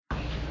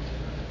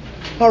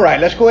All right,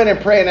 let's go ahead and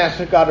pray and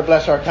ask God to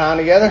bless our time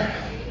together.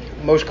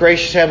 Most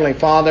gracious Heavenly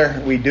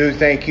Father, we do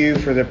thank you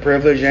for the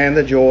privilege and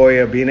the joy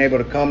of being able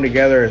to come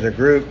together as a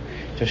group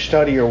to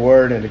study your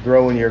word and to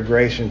grow in your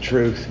grace and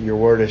truth. Your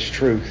word is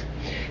truth.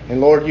 And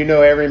Lord, you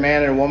know every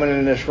man and woman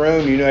in this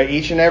room. You know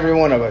each and every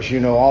one of us. You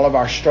know all of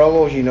our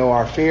struggles. You know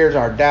our fears,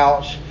 our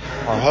doubts,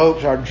 our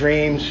hopes, our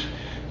dreams.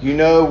 You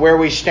know where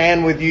we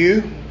stand with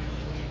you.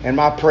 And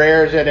my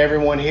prayer is that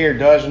everyone here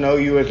does know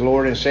you as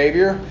Lord and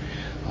Savior.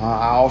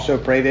 I also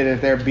pray that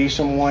if there be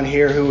someone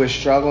here who is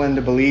struggling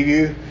to believe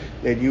you,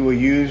 that you will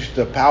use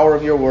the power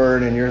of your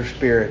word and your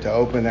spirit to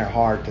open their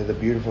heart to the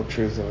beautiful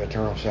truth of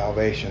eternal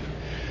salvation.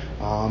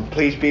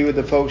 Please be with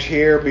the folks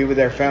here, be with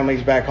their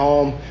families back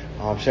home.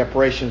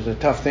 Separation is a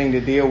tough thing to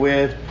deal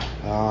with.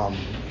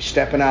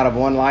 Stepping out of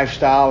one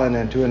lifestyle and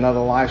into another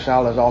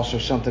lifestyle is also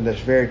something that's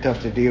very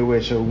tough to deal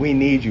with. So we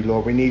need you,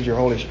 Lord. We need your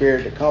Holy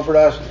Spirit to comfort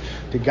us,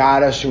 to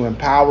guide us, to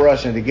empower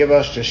us, and to give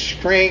us the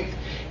strength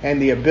and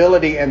the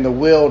ability and the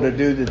will to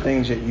do the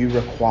things that you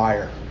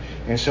require.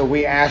 And so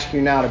we ask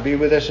you now to be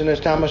with us in this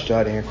time of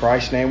study. In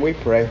Christ's name we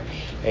pray.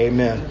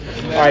 Amen.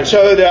 All right,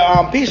 so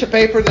the piece of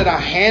paper that I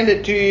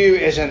handed to you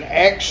is an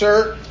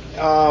excerpt.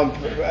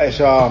 It's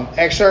an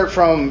excerpt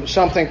from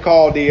something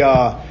called the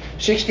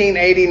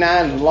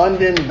 1689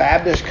 London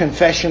Baptist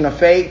Confession of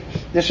Faith.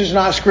 This is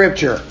not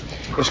scripture.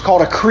 It's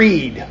called a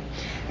creed.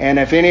 And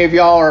if any of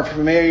y'all are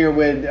familiar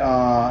with,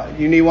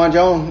 you need one,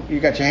 Joan? You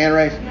got your hand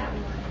raised?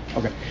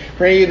 Okay.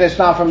 For any of you that's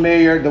not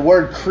familiar, the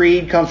word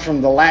creed comes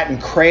from the Latin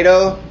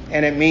credo,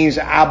 and it means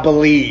I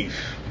believe.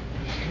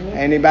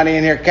 Anybody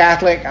in here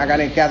Catholic? I got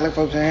any Catholic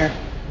folks in here?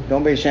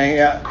 Don't be ashamed.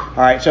 Yeah. All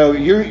right. So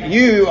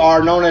you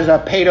are known as a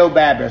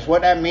paedo-baptist.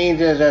 What that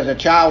means is, as a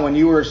child, when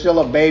you were still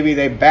a baby,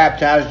 they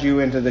baptized you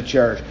into the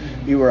church.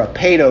 You were a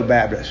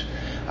paedo-baptist.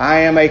 I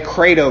am a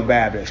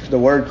credo-baptist. The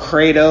word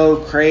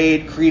credo,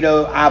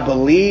 credo, I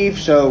believe.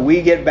 So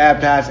we get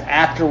baptized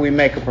after we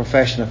make a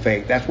profession of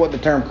faith. That's what the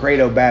term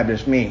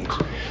credo-baptist means.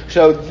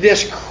 So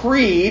this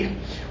creed,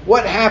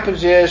 what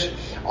happens is,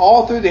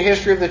 all through the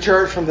history of the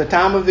church, from the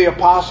time of the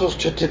apostles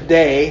to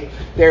today,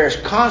 there is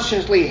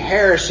constantly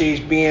heresies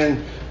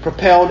being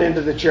propelled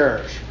into the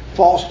church,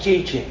 false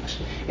teachings.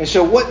 And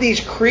so what these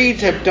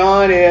creeds have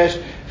done is,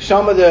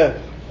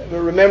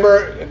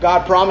 remember,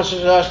 God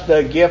promises us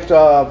the gift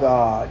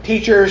of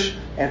teachers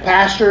and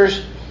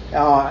pastors.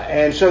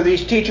 And so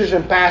these teachers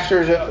and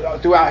pastors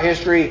throughout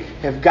history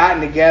have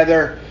gotten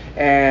together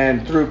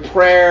and through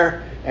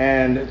prayer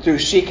and through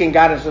seeking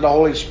guidance of the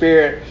Holy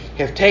Spirit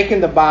have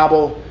taken the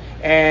Bible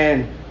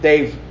and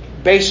they've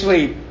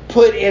basically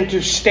put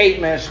into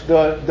statements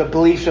the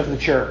beliefs of the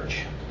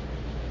church.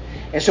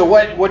 And so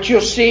what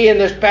you'll see in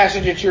this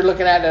passage that you're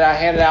looking at that I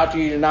handed out to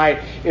you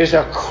tonight is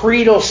a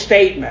creedal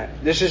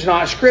statement. This is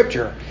not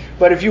scripture.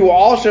 But if you will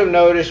also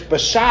notice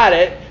beside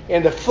it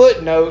in the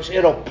footnotes,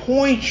 it'll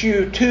point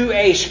you to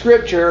a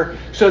scripture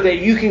so that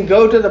you can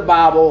go to the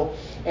Bible.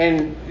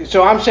 And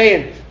so I'm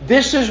saying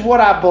this is what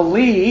I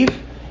believe,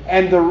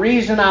 and the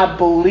reason I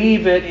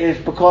believe it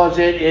is because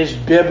it is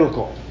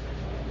biblical.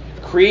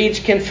 Creeds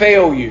can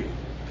fail you.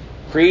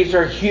 Creeds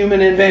are human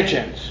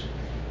inventions.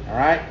 All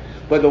right?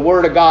 But the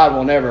Word of God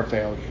will never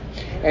fail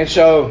you. And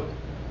so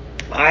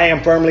I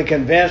am firmly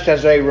convinced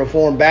as a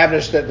Reformed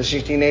Baptist that the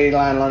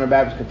 1689 London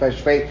Baptist Confession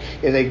of Faith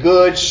is a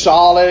good,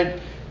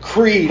 solid,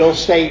 creedal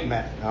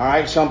statement. All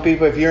right? Some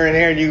people, if you're in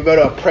here and you go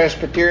to a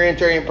Presbyterian,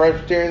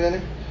 Presbyterian in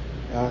it?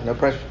 No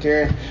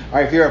Presbyterian? All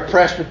right, if you're a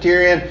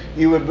Presbyterian,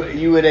 you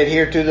would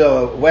adhere to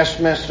the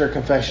Westminster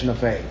Confession of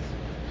Faith.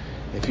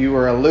 If you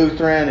were a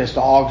Lutheran, it's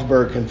the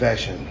Augsburg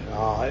Confession.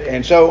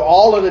 And so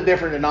all of the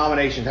different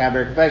denominations have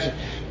their confession.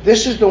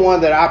 This is the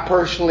one that I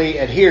personally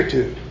adhere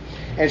to.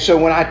 And so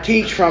when I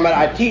teach from it,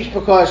 I teach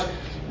because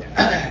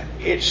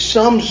it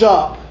sums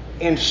up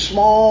in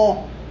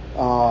small,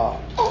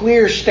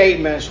 clear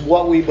statements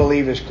what we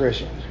believe as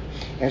Christians.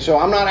 And so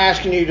I'm not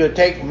asking you to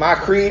take my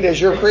creed as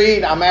your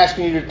creed. I'm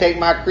asking you to take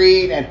my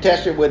creed and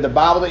test it with the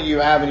Bible that you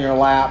have in your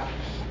lap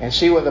and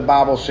see what the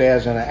Bible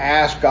says and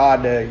ask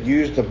God to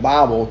use the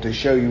Bible to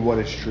show you what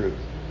is truth.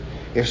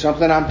 If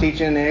something I'm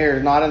teaching in here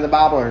is not in the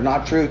Bible or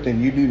not truth, then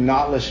you do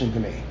not listen to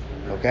me.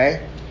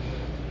 Okay?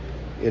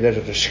 It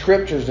is the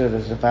Scriptures that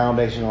is the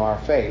foundation of our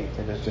faith.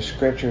 It is the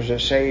Scriptures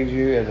that saves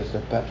you. It is the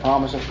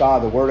promise of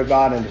God, the Word of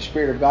God, and the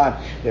Spirit of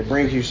God that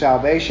brings you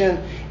salvation.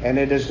 And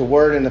it is the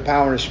Word and the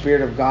power and the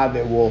Spirit of God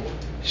that will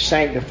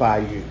sanctify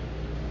you,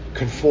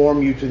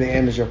 conform you to the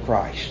image of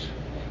Christ.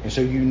 And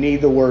so you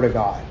need the Word of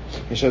God.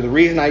 And so the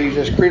reason I use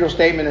this creedal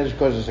statement is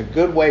because it's a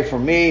good way for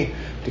me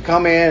to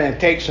come in and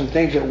take some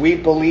things that we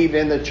believe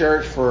in the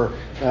church for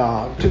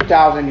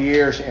 2,000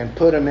 years and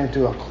put them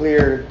into a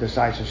clear,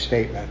 decisive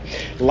statement.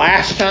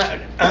 Last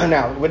time,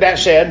 now with that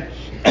said,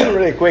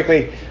 really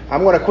quickly,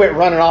 I'm going to quit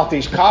running off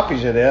these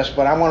copies of this,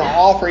 but I'm going to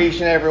offer each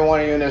and every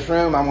one of you in this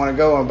room, I'm going to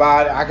go and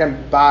buy, I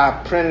can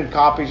buy printed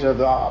copies of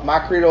my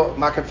credo,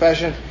 my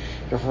confession.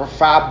 They're for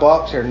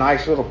 $5. They're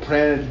nice little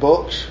printed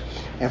books.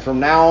 And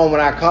from now on,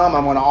 when I come,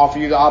 I'm going to offer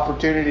you the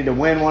opportunity to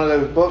win one of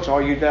those books. All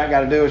you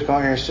got to do is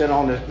come here and sit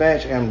on this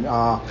bench and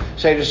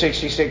say the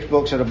 66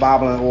 books of the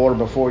Bible in order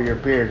before your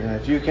period. And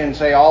if you can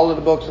say all of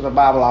the books of the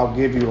Bible, I'll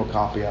give you a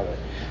copy of it.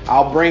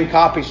 I'll bring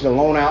copies to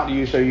loan out to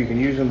you so you can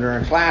use them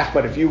during class.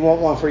 But if you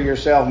want one for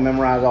yourself,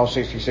 memorize all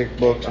 66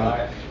 books.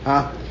 Can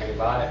you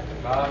buy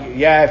it?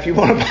 Yeah, if you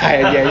want to buy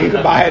it, yeah, you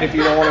can buy it if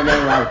you don't want to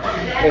memorize it.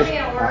 Does that be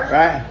in order?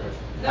 Right?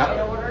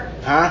 In order?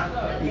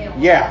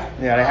 Yeah,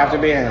 they have to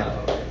be in it.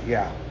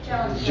 Yeah.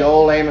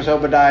 Joel, Amos,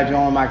 Obadiah,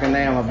 Jonah, Micah,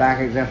 Nahum,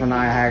 Habakkuk,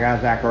 Zephaniah, Haggai,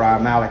 Zechariah,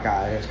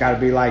 Malachi. It's got to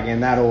be like in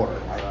that order.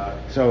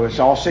 So it's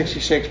all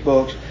 66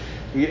 books.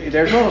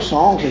 There's little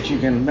songs that you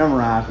can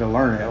memorize to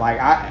learn it. Like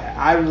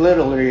I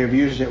literally have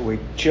used it with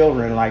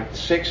children, like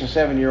 6 and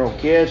 7 year old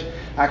kids.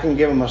 I can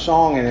give them a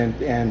song,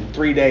 and in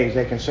 3 days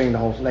they can sing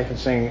all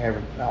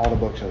the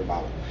books of the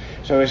Bible.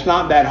 So it's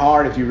not that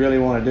hard if you really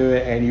want to do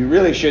it, and you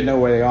really should know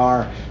where they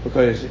are,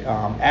 because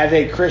as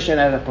a Christian,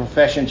 as a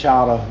professing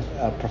child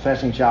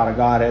of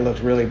God, it looks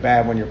really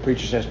bad when your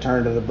preacher says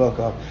turn to the book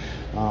of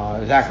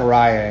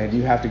Zechariah, and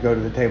you have to go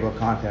to the table of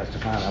contents to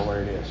find out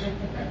where it is.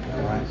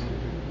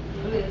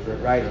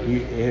 Right?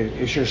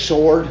 It's your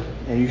sword,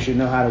 and you should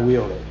know how to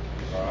wield it.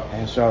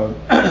 And so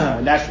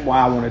that's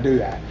why I want to do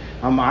that.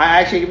 I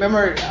actually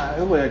remember,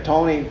 who was it,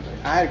 Tony?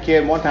 I had a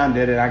kid one time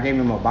did it. I gave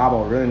him a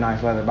Bible, a really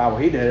nice leather Bible.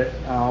 He did it.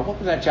 What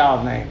was that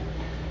child's name?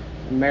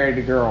 He married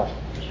the girl.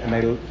 And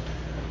they...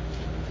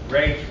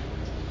 Rafe.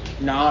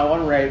 No, it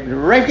wasn't Rafe. Did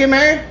Rafe get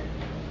married?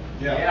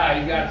 Yeah,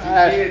 you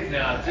got 2 kids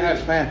now, too.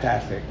 That's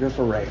fantastic. Good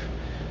for Rafe.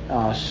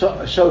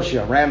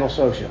 Socia, Randall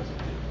Socia.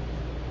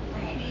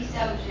 Randy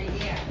Socia,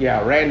 yeah.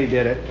 Yeah, Randy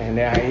did it, and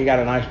he got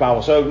a nice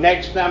Bible. So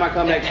next time I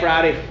come next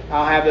Friday,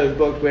 I'll have those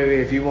books with you.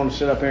 If you want to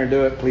sit up here and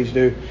do it, please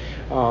do.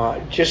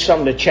 Just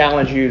something to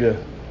challenge you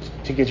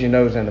to get your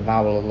nose in the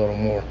Bible a little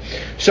more.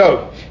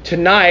 So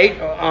tonight,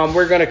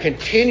 we're going to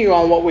continue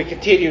on what we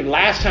continued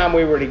last time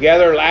we were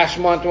together, last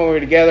month when we were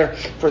together.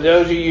 For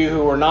those of you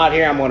who are not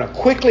here, I'm going to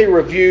quickly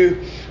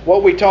review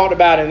what we talked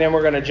about, and then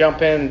we're going to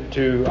jump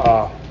into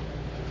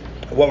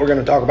what we're going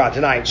to talk about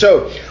tonight.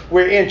 So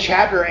we're in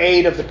chapter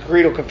 8 of the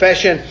Creedal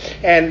Confession,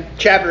 and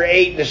chapter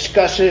 8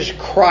 discusses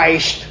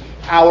Christ,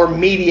 our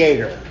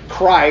mediator.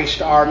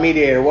 Christ, our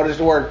mediator. What does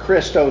the word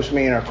Christos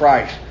mean, or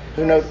Christ?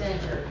 Who knows?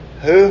 Christ-centered.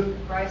 Who?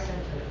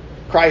 Christ-centered.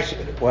 Christ.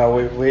 Well,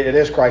 it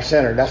is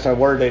Christ-centered. That's a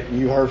word that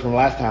you heard from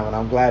last time, and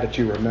I'm glad that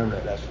you remember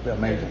it. That's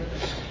amazing.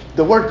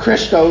 The word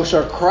Christos,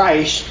 or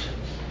Christ,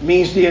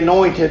 means the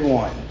anointed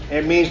one.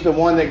 It means the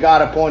one that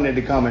God appointed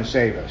to come and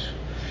save us.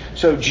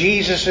 So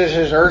Jesus is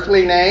his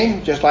earthly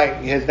name, just like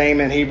his name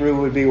in Hebrew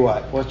would be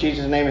what? What's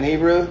Jesus' name in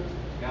Hebrew?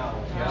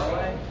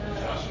 Yahweh.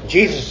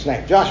 Jesus'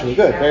 name. Joshua.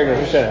 Good. Very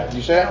good. Who said that?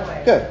 You said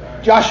that?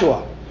 Good.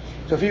 Joshua.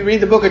 So if you read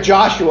the book of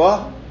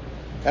Joshua,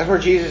 that's where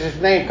Jesus'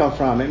 name comes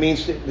from. It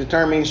means, the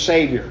term means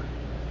Savior.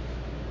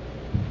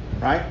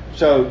 Right?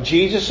 So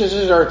Jesus is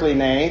his earthly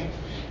name.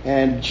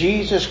 And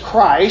Jesus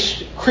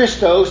Christ,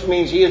 Christos,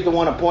 means he is the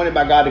one appointed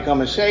by God to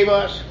come and save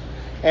us.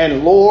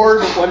 And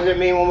Lord, what does it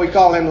mean when we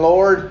call him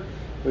Lord?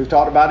 We've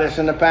talked about this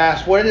in the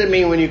past. What does it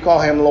mean when you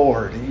call him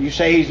Lord? You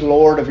say he's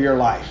Lord of your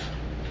life.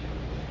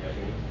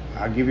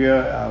 I'll give you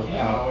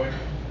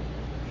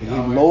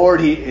Lord,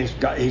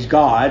 he's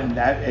God.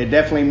 It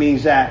definitely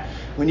means that.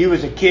 When you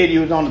was a kid,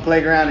 you was on the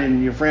playground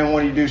and your friend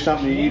wanted you to do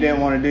something that you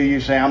didn't want to do,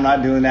 you say, I'm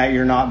not doing that.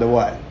 You're not the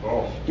what?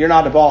 Boss. You're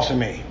not the boss of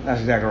me.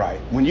 That's exactly right.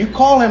 When you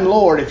call him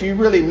Lord, if you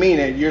really mean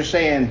it, you're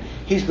saying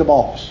he's the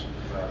boss.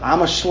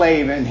 I'm a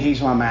slave and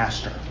he's my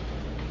master.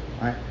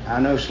 Right? I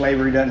know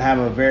slavery doesn't have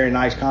a very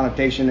nice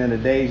connotation in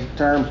today's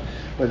terms,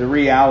 but the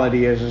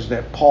reality is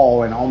that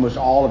Paul, in almost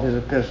all of his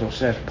epistles,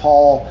 says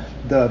Paul,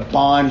 the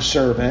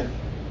bondservant,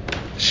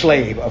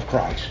 slave of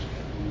Christ.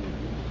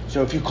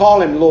 So if you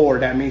call him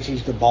Lord, that means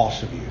he's the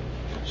boss of you.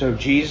 So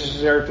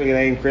Jesus' earthly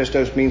name,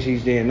 Christos, means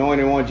he's the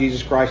anointed one.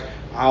 Jesus Christ,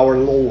 our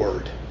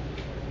Lord.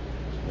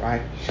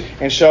 Right?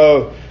 And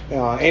so,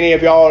 any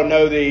of y'all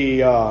know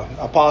the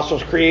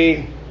Apostles'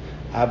 Creed?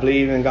 I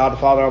believe in God the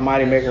Father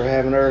Almighty, maker of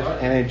heaven and earth,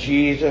 and in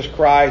Jesus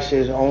Christ,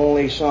 his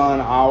only Son,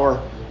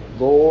 our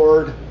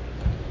Lord,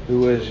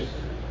 who was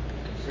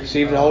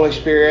received the Holy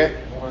Spirit,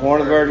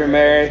 born of the Virgin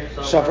Mary,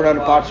 suffered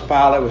under Pontius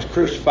Pilate, was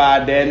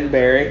crucified, dead, and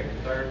buried.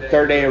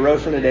 Third day he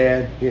arose from the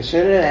dead. He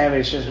ascended into heaven.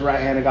 He sits at the right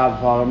hand of God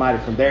the Father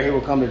Almighty. From there he will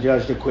come to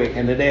judge the quick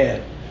and the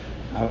dead.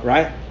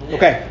 Right?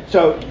 Okay,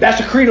 so that's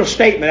a creedal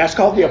statement. That's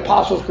called the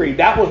Apostles' Creed.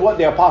 That was what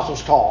the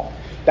apostles taught.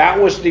 That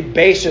was the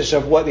basis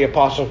of what the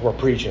apostles were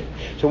preaching.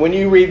 So when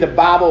you read the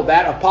Bible,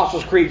 that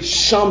Apostles' Creed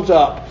sums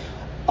up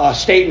a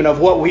statement of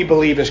what we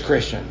believe as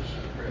Christians.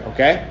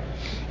 Okay?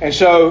 And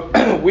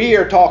so we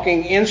are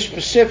talking in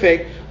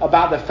specific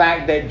about the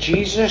fact that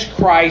Jesus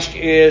Christ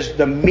is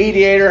the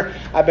mediator.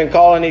 I've been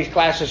calling these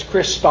classes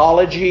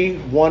Christology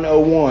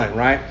 101,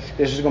 right?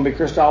 This is going to be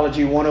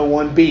Christology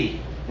 101B.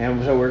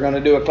 And so we're going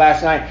to do a class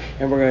tonight,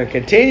 and we're going to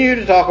continue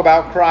to talk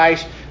about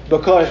Christ,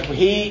 because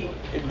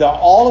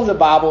all of the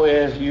Bible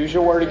is, use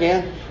your word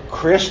again,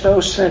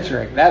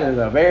 Christocentric. That is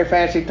a very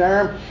fancy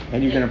term,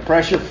 and you can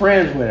impress your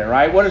friends with it,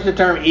 right? What does the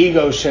term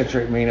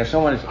egocentric mean? If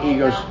someone is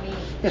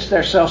it's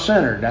they're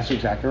self-centered. That's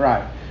exactly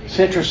right.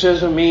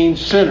 Centricism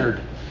means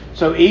centered.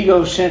 So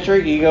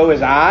egocentric, ego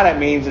is I. That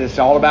means it's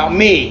all about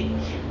me.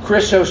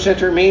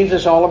 Christocentric means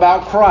it's all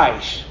about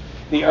Christ.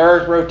 The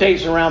earth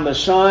rotates around the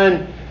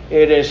sun.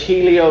 It is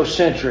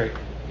heliocentric.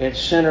 It's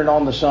centered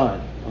on the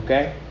sun.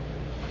 Okay?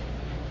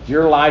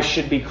 Your life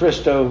should be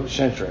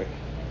Christocentric.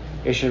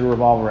 It should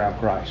revolve around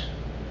Christ.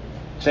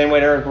 Same way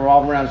the earth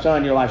revolves around the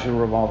sun, your life should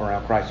revolve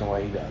around Christ in the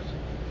way he does.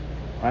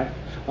 Right?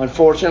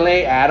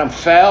 Unfortunately, Adam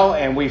fell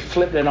and we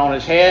flipped it on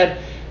his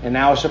head, and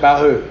now it's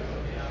about who?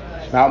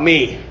 It's about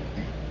me.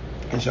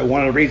 And so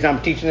one of the reasons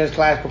I'm teaching this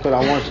class because I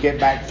want us to get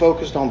back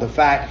focused on the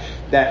fact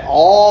that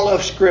all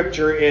of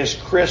Scripture is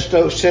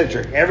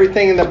Christocentric.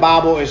 Everything in the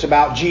Bible is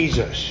about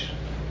Jesus.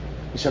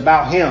 It's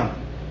about him.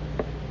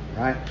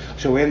 Right?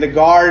 So in the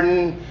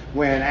garden,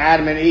 when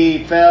Adam and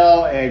Eve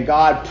fell and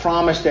God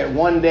promised that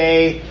one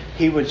day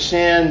he would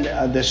send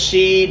the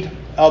seed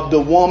of the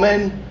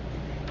woman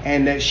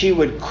and that she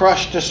would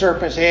crush the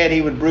serpent's head,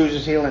 he would bruise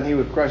his heel and he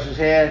would crush his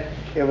head.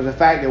 It was the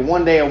fact that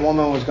one day a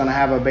woman was going to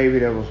have a baby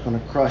that was going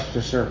to crush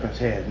the serpent's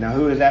head. Now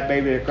who is that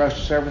baby that crushed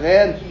the serpent's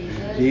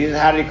head? Jesus.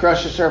 How did he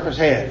crush the serpent's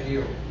head?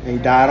 He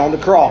died on the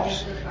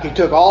cross. He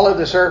took all of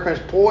the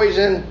serpent's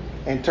poison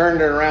and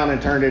turned it around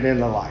and turned it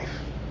into life.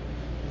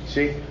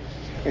 See?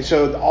 And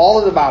so all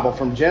of the Bible,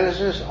 from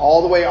Genesis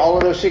all the way, all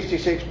of those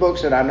 66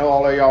 books that I know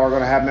all of y'all are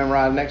going to have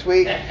memorized next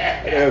week,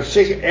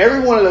 every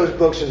one of those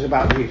books is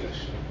about Jesus.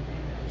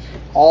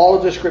 All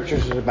of the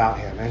Scriptures is about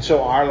him. And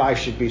so our life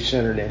should be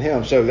centered in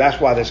him. So that's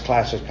why this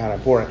class is kind of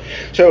important.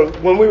 So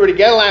when we were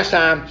together last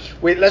time,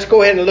 let's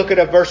go ahead and look at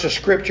a verse of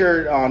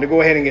Scripture to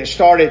go ahead and get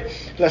started.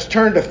 Let's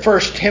turn to 1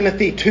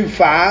 Timothy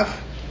 2:5.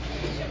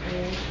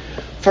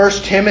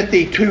 1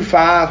 Timothy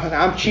 2:5.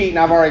 I'm cheating.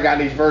 I've already got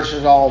these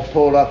verses all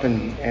pulled up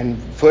and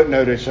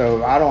footnoted,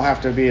 so I don't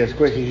have to be as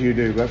quick as you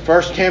do. But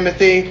 1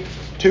 Timothy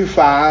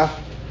 2:5.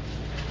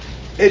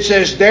 It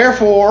says,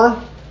 therefore,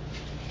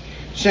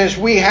 since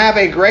we have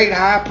a great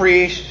high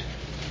priest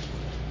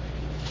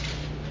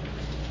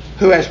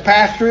who has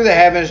passed through the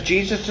heavens,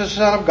 Jesus the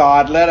Son of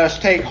God, let us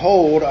take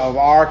hold of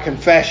our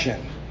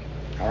confession.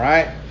 All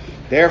right?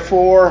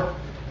 Therefore,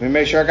 let me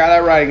make sure I got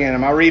that right again.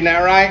 Am I reading that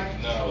right?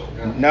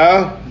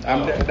 No?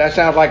 That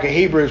sounds like a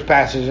Hebrews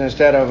passage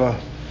instead of a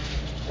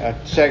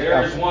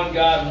There is one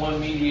God and one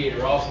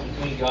mediator, also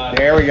between God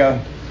there we go.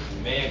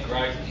 and man,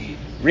 Christ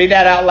Jesus. Read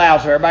that out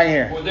loud so everybody can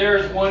hear. For there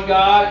is one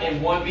God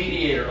and one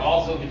mediator,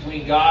 also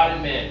between God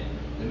and men,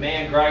 the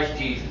man Christ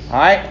Jesus. All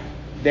right?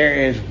 There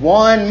is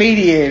one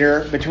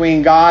mediator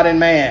between God and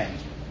man.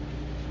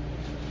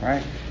 All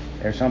right?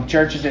 There's some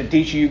churches that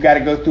teach you've got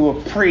to go through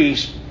a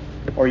priest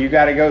or you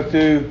got to go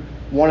through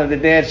one of the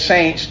dead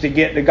saints to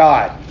get to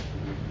God.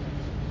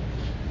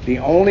 The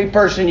only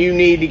person you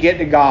need to get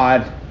to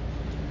God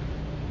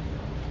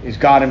is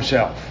God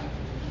himself.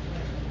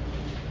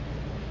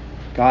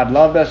 God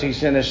loved us. He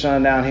sent his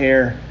son down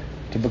here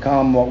to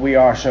become what we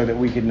are so that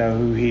we could know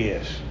who he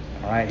is.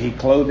 All right? He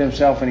clothed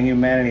himself in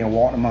humanity and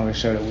walked among us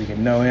so that we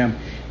can know him.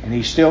 And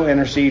he still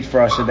intercedes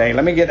for us today.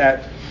 Let me get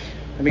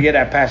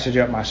that passage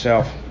up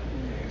myself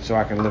so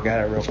I can look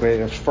at it real quick.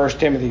 It's 1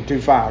 Timothy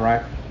 2:5,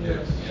 right?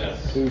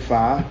 Yes.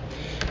 2:5.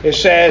 It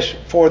says,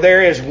 for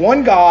there is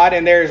one God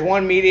and there is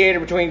one mediator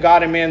between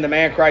God and men, the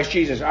man Christ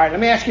Jesus. All right, let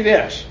me ask you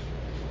this.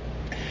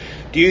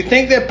 Do you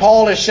think that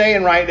Paul is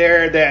saying right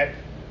there that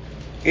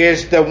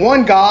is the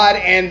one God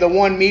and the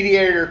one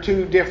mediator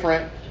two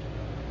different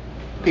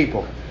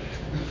people?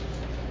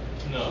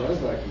 No.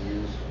 Sounds like he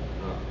is.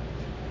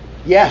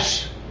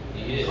 Yes.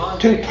 He is.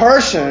 Two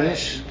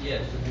persons,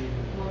 Yes.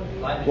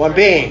 one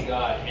being. One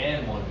God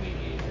and one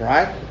mediator.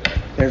 Right?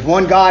 There's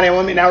one God and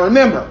one mediator. Now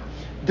remember,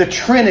 the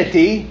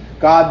Trinity,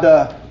 God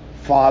the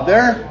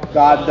Father,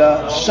 God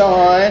the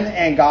Son,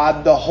 and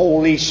God the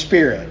Holy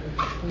Spirit.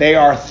 They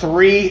are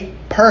three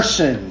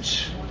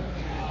persons.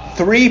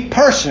 Three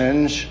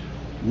persons,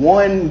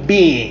 one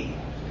being.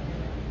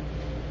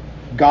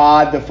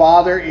 God the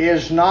Father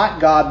is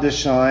not God the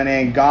Son,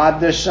 and God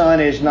the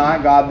Son is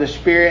not God the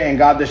Spirit, and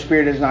God the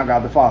Spirit is not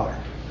God the Father.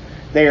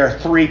 They are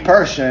three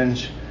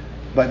persons,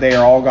 but they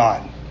are all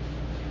God.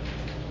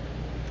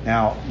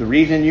 Now, the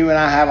reason you and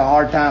I have a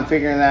hard time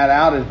figuring that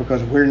out is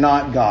because we're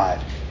not God.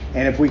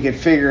 And if we could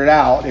figure it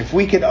out, if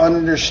we could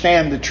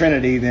understand the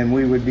Trinity, then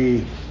we would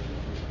be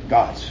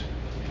gods.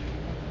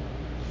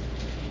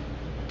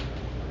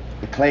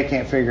 The clay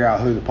can't figure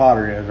out who the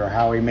potter is or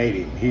how he made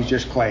him. He's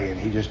just clay and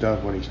he just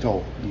does what he's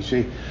told. You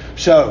see?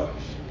 So,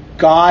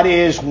 God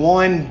is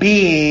one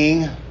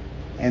being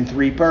and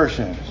three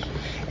persons.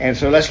 And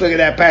so let's look at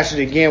that passage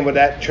again with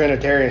that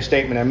Trinitarian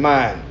statement in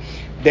mind.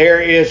 There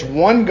is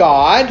one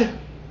God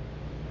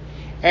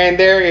and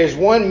there is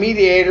one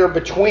mediator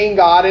between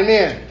God and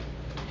men.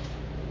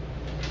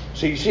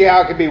 So you see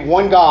how it could be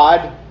one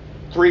God,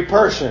 three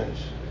persons.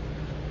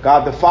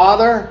 God the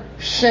Father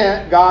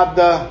sent God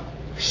the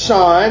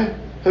Son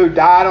who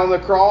died on the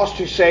cross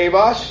to save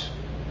us.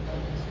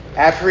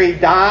 After he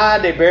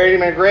died, they buried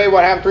him in a grave.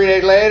 What happened 3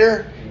 days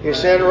later? He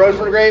ascended, rose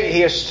from the grave.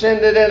 He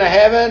ascended into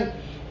heaven,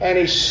 and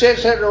he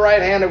sits at the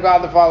right hand of God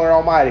the Father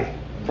Almighty.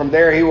 From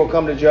there he will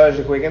come to judge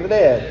the quick and the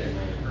dead.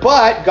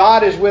 But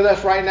God is with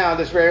us right now at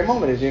this very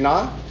moment, is he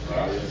not?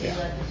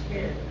 Yeah.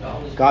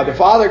 God the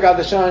Father, God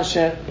the Son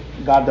sent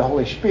God the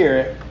Holy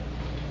Spirit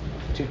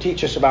to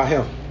teach us about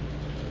him.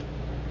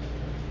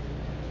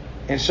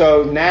 And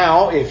so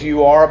now, if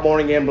you are a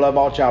born-again,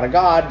 blood-bought child of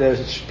God, the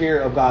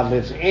Spirit of God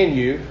lives in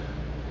you.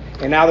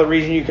 And now the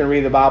reason you can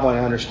read the Bible and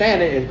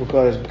understand it is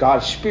because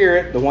God's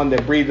Spirit, the one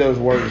that breathed those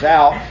words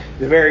out,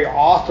 the very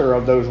author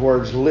of those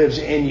words, lives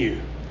in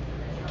you.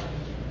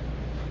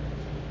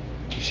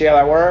 You see how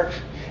that works?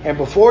 And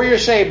before you're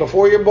saved,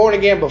 before you're born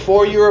again,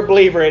 before you're a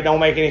believer, it don't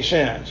make any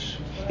sense.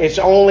 It's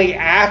only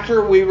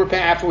after we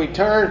repent, after we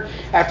turn,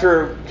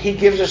 after he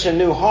gives us a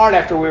new heart,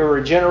 after we were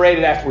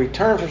regenerated, after we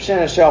turn from sin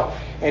and self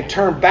and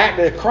turn back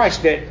to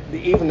Christ, that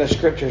even the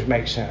scriptures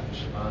make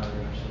sense.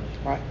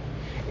 Right?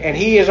 And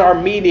he is our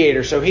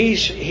mediator. So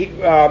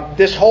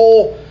this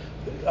whole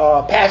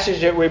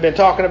passage that we've been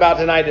talking about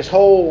tonight, this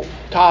whole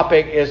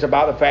topic is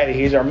about the fact that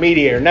he's our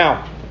mediator.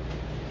 Now,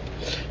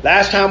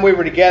 last time we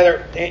were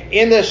together,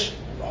 in this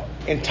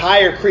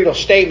entire creedal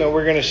statement,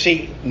 we're going to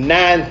see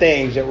 9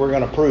 things that we're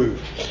going to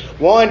prove.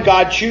 1,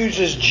 God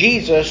chooses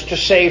Jesus to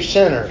save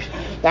sinners.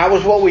 That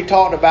was what we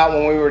talked about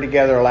when we were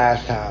together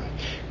last time.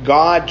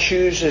 God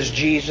chooses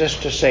Jesus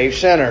to save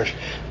sinners.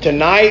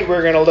 Tonight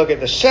we're going to look at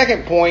the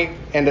second point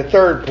and the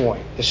third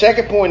point. The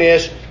second point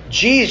is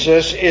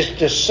Jesus is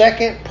the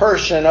second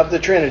person of the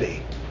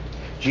Trinity.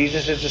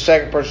 Jesus is the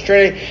second person of the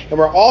Trinity. And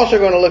we're also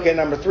going to look at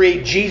number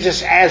 3,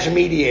 Jesus as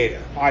mediator.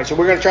 All right, so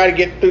we're going to try to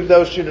get through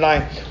those 2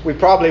 tonight. We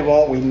probably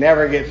won't. We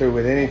never get through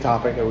with any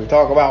topic that we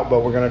talk about,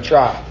 but we're going to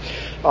try.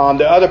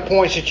 The other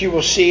points that you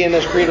will see in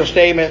this creedal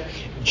statement,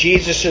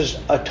 Jesus'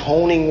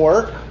 atoning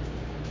work.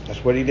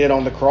 That's what he did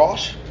on the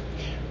cross.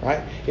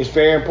 Right? It's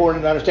very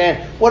important to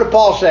understand. What did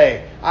Paul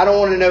say? I don't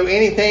want to know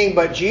anything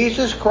but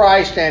Jesus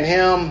Christ and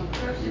him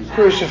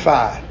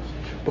crucified.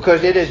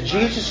 Because it is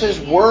Jesus'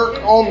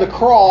 work on the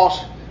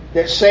cross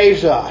that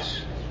saves us.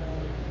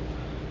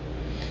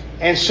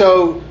 And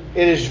so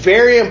it is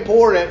very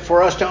important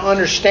for us to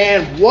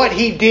understand what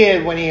he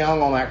did when he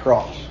hung on that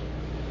cross.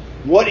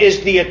 What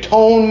is the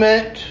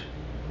atonement?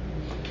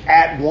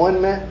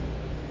 At-one-ment.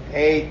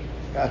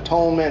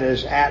 Atonement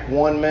is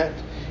at-one-ment.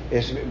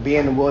 It's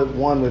being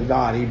one with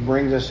God. He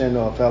brings us into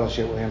a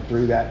fellowship with him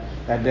through that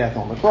death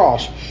on the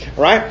cross.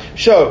 All right?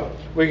 So,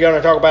 we're going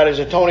to talk about his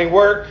atoning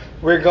work.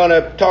 We're going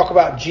to talk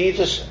about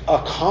Jesus'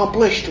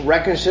 accomplished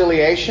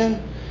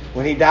reconciliation.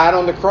 When he died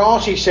on the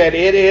cross, he said,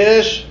 it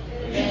is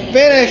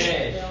finished.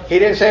 He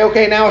didn't say,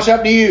 okay, now it's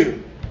up to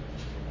you.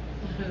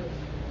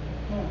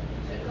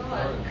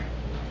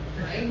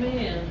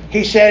 Amen.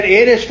 He said,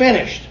 it is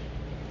finished.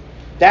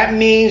 That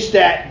means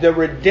that the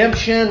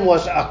redemption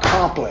was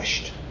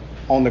accomplished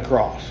on the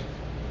cross.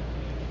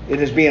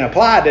 It is being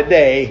applied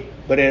today,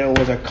 but it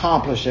was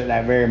accomplished at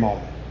that very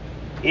moment.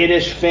 It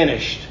is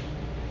finished.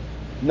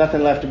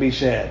 Nothing left to be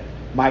said.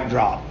 Mic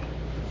drop.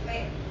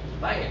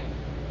 Bang.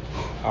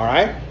 All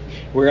right?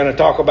 We're going to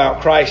talk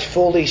about Christ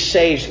fully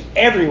saves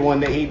everyone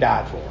that he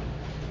died for.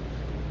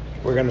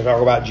 We're going to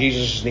talk about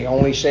Jesus as the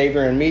only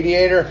Savior and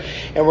mediator.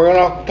 And we're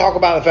going to talk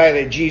about the fact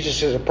that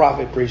Jesus is a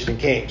prophet, priest, and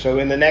king. So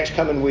in the next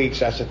coming weeks,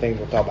 that's the things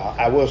we'll talk about.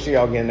 I will see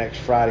y'all again next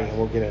Friday, and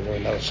we'll get into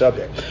another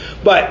subject.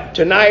 But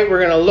tonight we're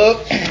going to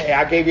look.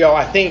 I gave y'all,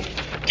 I think,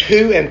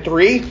 2 and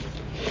 3.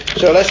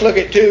 So let's look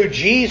at 2.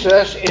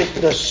 Jesus is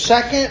the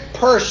second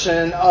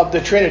person of the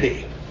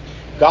Trinity.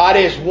 God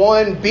is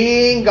one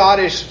being.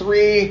 God is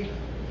 3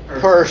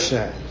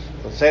 persons.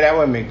 Let's say that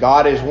with me.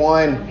 God is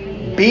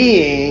one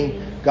being.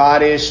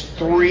 God is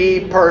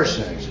 3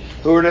 persons.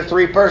 Who are the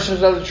 3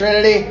 persons of the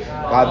Trinity?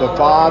 God the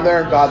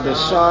Father, God the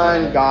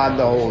Son, God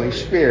the Holy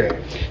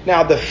Spirit.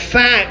 Now, the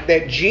fact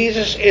that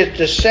Jesus is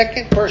the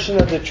second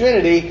person of the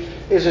Trinity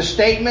is a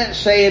statement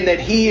saying that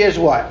he is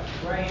what?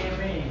 Right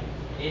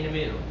in the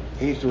middle.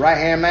 He's the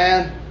right-hand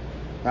man,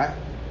 right?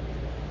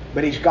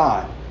 But he's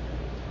God.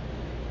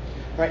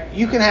 Right?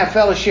 You can have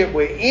fellowship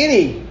with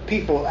any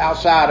people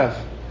outside of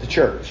the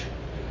church.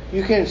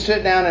 You can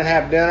sit down and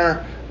have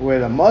dinner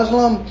with a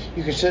Muslim.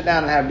 You can sit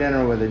down and have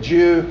dinner with a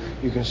Jew.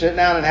 You can sit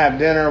down and have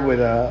dinner with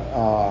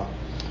a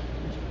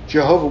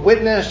Jehovah's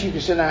Witness. You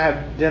can sit down and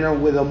have dinner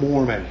with a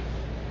Mormon.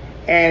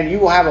 And you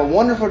will have a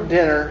wonderful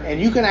dinner,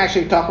 and you can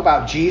actually talk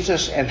about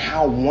Jesus and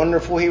how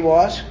wonderful he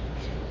was.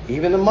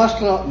 Even the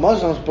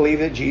Muslims believe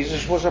that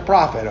Jesus was a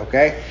prophet,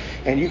 okay?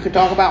 And you can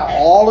talk about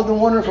all of the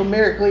wonderful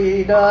miracles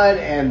he done,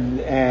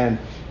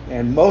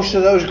 and most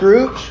of those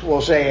groups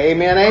will say,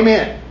 amen,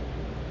 amen.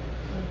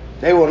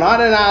 They will not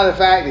deny the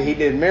fact that he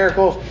did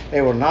miracles.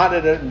 They will not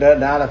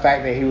deny the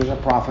fact that he was a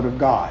prophet of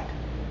God.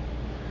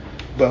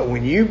 But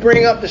when you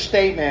bring up the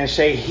statement and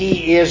say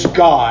he is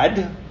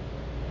God,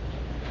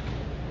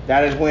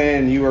 that is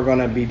when you are going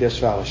to be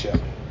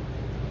disfellowshipped.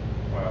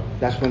 Wow.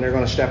 That's when they're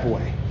going to step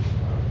away.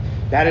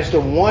 That is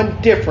the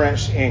one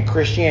difference in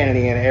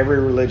Christianity and every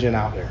religion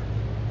out there.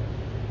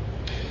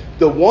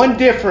 The one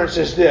difference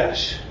is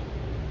this.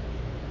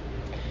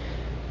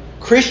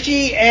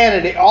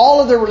 Christianity,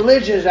 all of the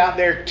religions out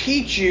there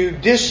teach you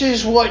this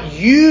is what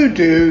you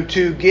do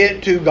to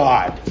get to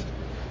God.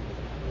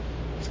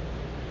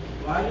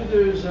 Why do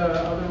those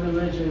other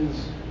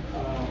religions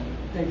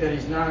think that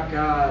he's not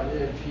God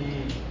if he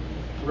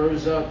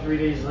rose up 3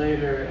 days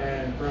later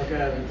and broke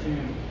out of the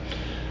tomb?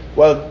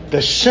 Well,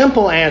 the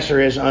simple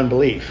answer is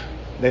unbelief.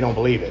 They don't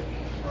believe it.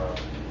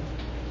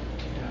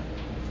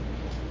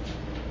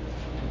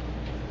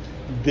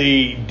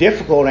 The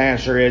difficult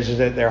answer is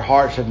that their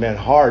hearts have been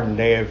hardened.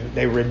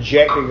 They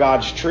rejected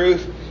God's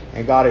truth,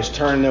 and God has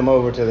turned them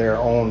over to their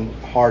own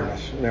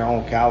hardness, their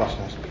own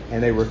callousness,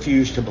 and they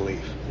refuse to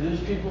believe. Do those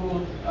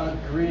people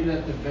agree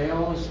that the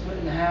veil is split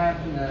in half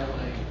and that,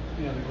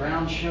 the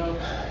ground shook?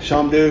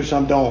 Some do,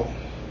 some don't.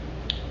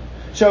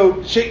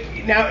 So,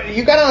 see, now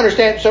you got to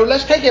understand. So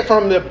let's take it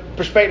from the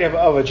perspective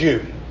of a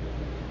Jew.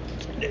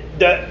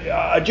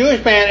 A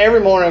Jewish man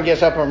every morning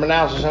gets up and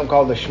pronounces something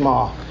called the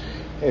Shema.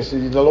 It's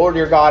the Lord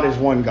your God is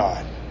one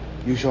God.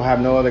 You shall have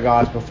no other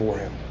gods before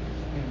Him.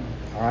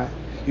 All right.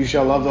 You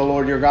shall love the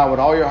Lord your God with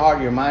all your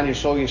heart, your mind, your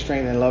soul, your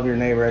strength, and love your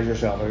neighbor as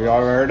yourself. Have you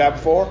ever heard that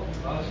before?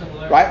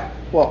 Right?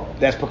 Well,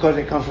 that's because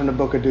it comes from the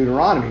book of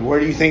Deuteronomy.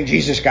 Where do you think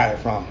Jesus got it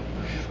from?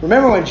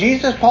 Remember when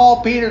Jesus,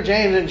 Paul, Peter,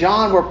 James, and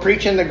John were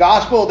preaching the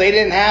gospel, they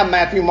didn't have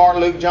Matthew, Mark,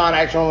 Luke, John,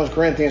 Acts, Romans,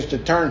 Corinthians to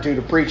turn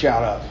to preach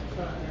out of.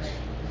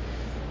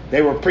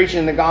 They were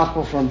preaching the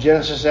gospel from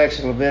Genesis,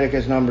 Exodus,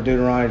 Leviticus, Numbers,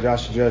 Deuteronomy,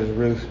 Joshua, Judges,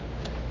 Ruth,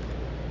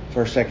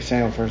 1st, 2nd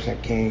Samuel, 1st,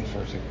 2nd Kings,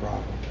 1st, 2nd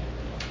Chronicles,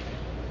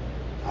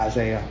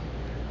 Isaiah,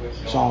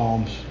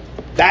 Psalms.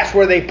 That's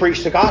where they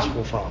preach the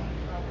gospel from.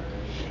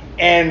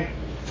 And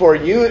for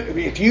you,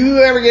 if you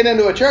ever get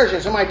into a church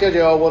and somebody tells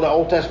you, oh, well, the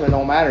Old Testament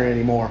don't matter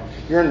anymore,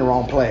 you're in the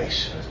wrong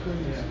place. That's crazy.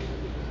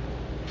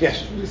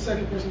 Yes? You're the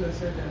second person that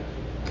said that.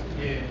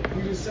 Yeah.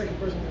 You're the second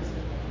person that said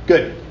that.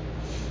 Good.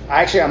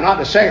 Actually, I'm not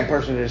the second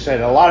person that said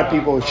it. A lot of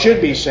people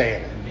should be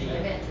saying it.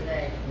 Amen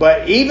today.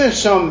 But even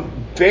some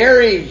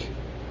very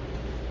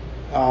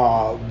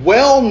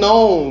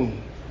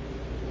well-known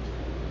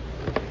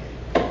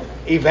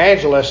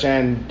evangelists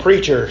and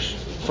preachers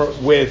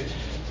with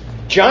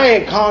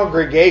giant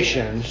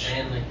congregations,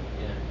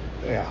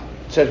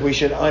 says we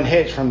should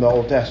unhitch from the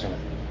Old Testament.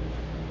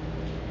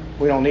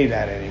 We don't need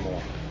that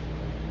anymore.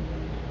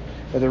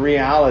 But the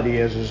reality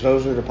is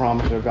those are the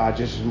promises of God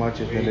just as much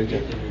as the New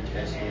Testament.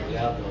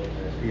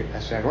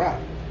 That's that right.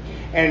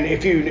 And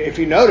if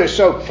you notice,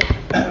 so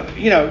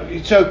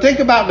so think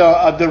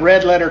about the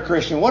red letter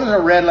Christian. What is a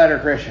red letter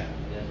Christian?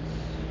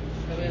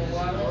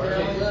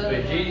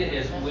 But Jesus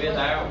is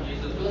without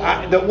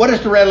Jesus. What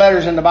is the red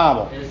letters in the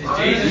Bible?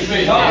 Jesus.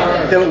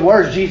 The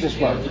words Jesus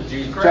spoke.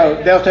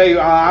 So they'll tell you,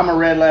 I'm a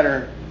red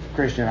letter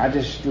Christian. I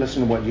just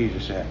listen to what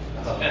Jesus said.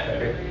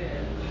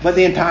 But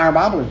the entire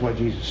Bible is what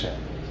Jesus said.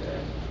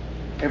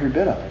 Every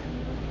bit of it.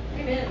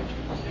 Amen.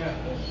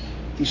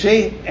 You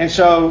see? And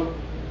so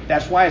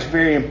that's why it's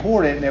very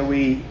important that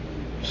we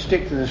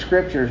stick to the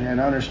scriptures and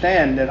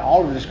understand that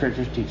all of the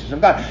scriptures teach us of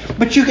God.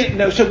 But you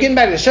can, so getting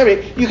back to the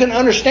subject, you can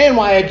understand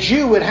why a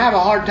Jew would have a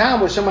hard time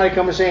with somebody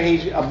coming saying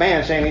he's a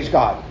man saying he's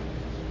God.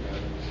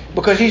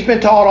 Because he's been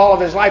taught all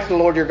of his life the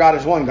Lord your God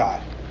is one God.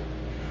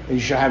 And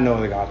you shall have no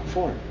other God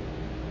before Him.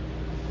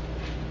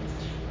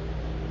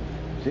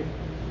 See?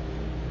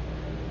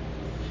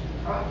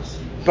 Prophecy.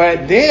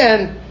 But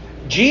then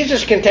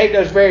Jesus can take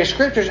those very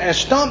scriptures and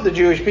stump the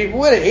Jewish people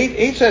with it.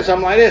 He said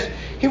something like this.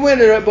 He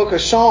went to the book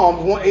of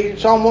Psalm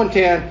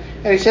 110,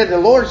 and he said, the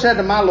Lord said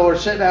to my Lord,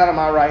 sit down at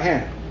my right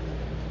hand.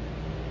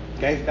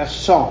 Okay, that's a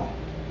psalm.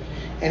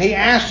 And he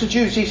asked the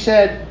Jews, he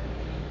said,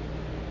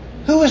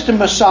 who is the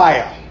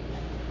Messiah?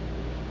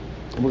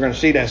 And we're going to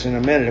see this in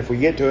a minute if we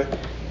get to it.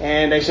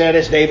 And they said,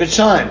 it's David's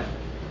son.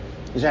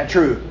 Is that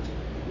true?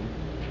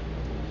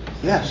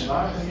 Yes.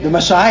 The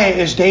Messiah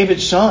is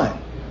David's son.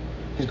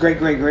 His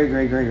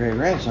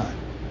great-great-great-great-great-great-grandson.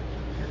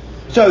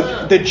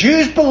 So the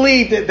Jews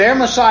believed that their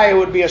Messiah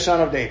would be a son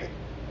of David.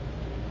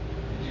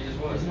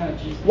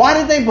 Why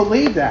did they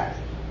believe that?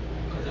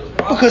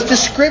 Because the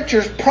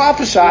scriptures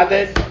prophesied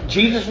that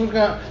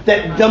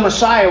that the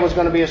Messiah was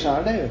going to be a son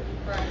of David.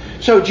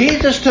 So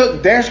Jesus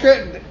took the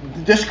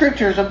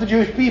scriptures of the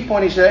Jewish people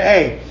and he said,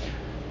 hey,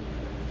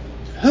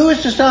 who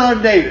is the son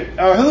of David?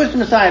 Or who is the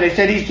Messiah? They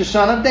said he's the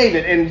son of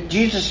David. And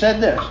Jesus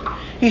said this.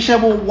 He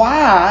said, well,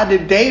 why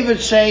did David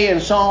say in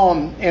the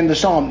Psalm,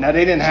 now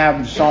they didn't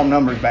have Psalm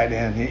numbers back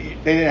then. They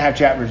didn't have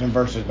chapters and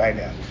verses back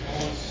then.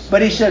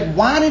 But he said,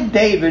 why did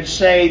David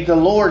say, the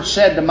Lord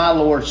said to my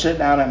Lord, sit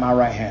down at my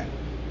right hand?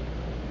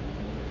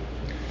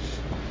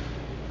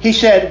 He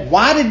said,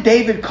 why did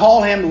David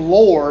call him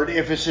Lord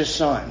if it's his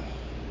son?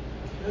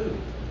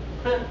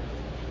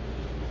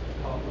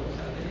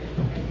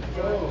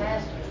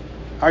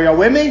 Are y'all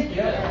with me?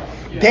 Yeah.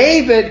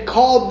 David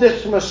called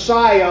this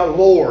Messiah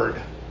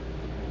Lord.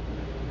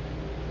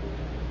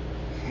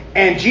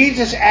 And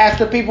Jesus asked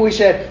the people, he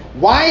said,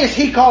 why is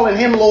he calling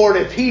him Lord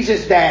if he's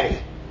his daddy?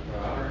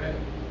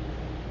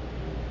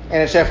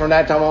 And it said from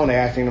that time on, they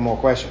asked him no more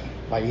questions.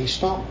 Like he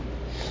stumped.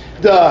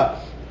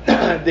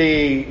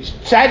 the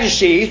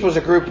Sadducees was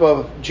a group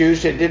of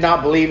Jews that did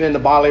not believe in the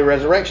bodily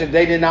resurrection.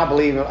 They did not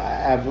believe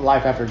in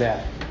life after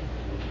death.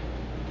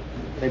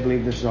 They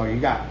believed this is all you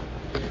got.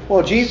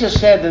 Well, Jesus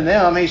said to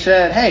them, he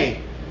said,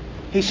 hey,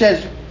 he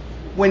says,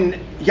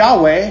 when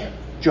Yahweh,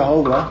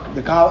 Jehovah,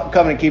 the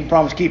covenant-keeping,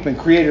 promise-keeping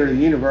creator of the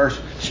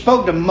universe,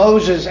 spoke to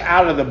Moses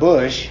out of the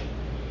bush,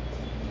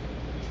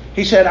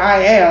 he said,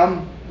 I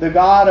am the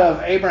God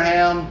of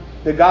Abraham,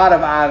 the God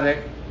of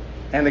Isaac,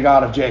 and the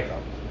God of Jacob.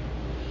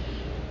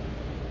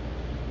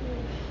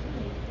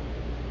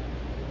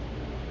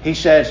 He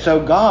said,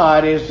 so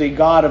God is the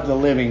God of the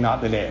living,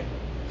 not the dead.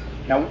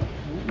 Now,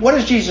 what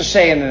is Jesus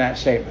saying in that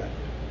statement?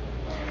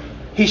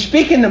 He's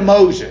speaking to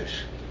Moses.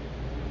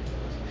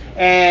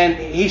 And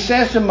he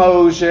says to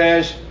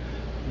Moses,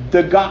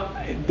 the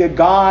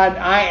God,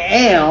 I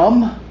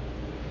am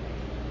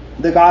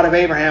the God of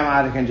Abraham,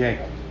 Isaac, and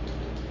Jacob.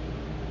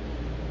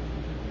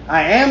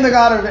 I am the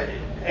God of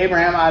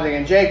Abraham, Isaac,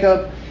 and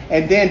Jacob.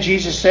 And then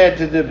Jesus said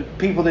to the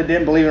people that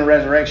didn't believe in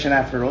resurrection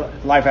after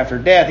life after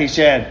death, he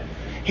said,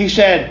 he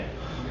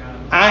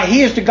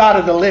is the God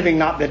of the living,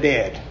 not the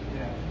dead.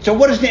 So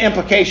what is the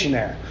implication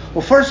there?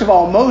 Well, first of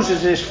all,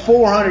 Moses is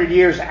 400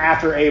 years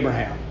after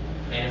Abraham.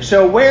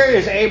 So where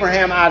is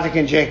Abraham, Isaac,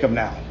 and Jacob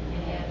now?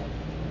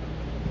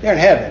 They're in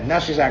heaven.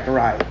 That's exactly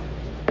right.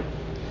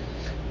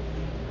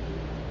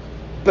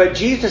 But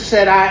Jesus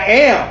said, I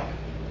am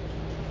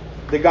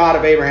the God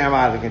of Abraham,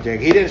 Isaac, and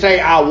Jacob. He didn't say,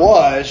 I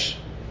was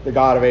the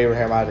God of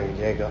Abraham, Isaac, and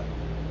Jacob.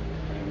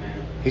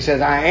 He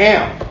says, I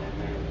am.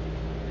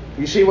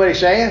 You see what he's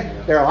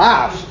saying? They're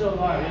alive.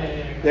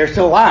 They're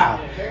still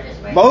alive.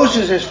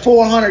 Moses is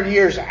 400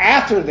 years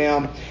after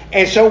them.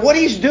 And so what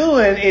he's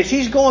doing is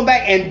he's going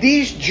back, and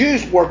these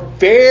Jews were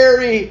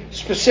very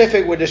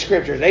specific with the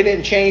scriptures. They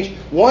didn't change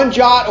one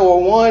jot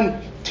or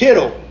one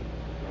tittle.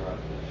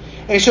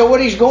 And so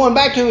what he's going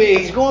back to,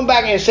 he's going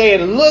back and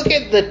saying, look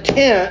at the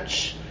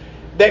tense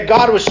that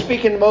God was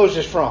speaking to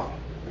Moses from.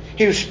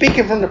 He was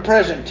speaking from the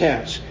present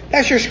tense.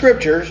 That's your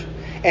scriptures.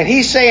 And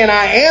he's saying,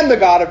 I am the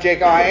God of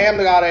Jacob, I am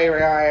the God of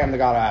Abraham, I am the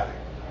God of Isaac.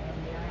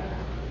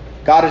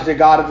 God is the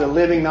God of the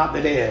living, not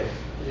the dead.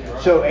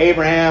 So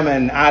Abraham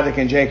and Isaac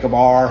and Jacob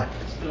are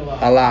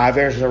alive.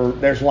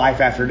 There's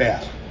life after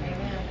death.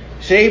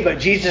 See, but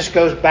Jesus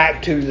goes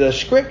back to the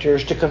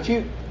scriptures to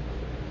confute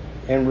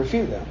and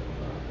refute them.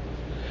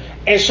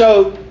 And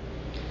so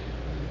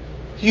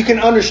you can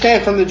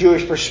understand from the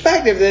Jewish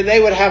perspective that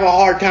they would have a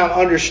hard time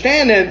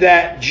understanding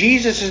that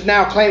Jesus is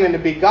now claiming to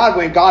be God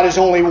when God is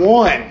only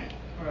one.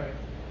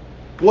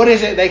 What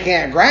is it they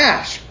can't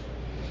grasp?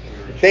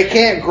 They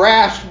can't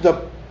grasp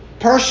the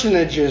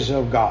personages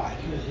of God.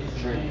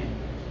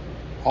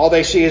 All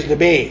they see is the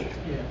being.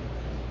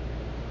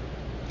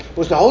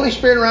 Was the Holy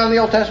Spirit around in the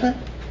Old Testament?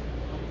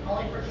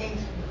 Only for kings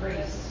and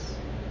priests.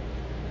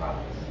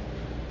 Prophets.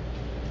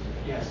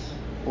 Yes.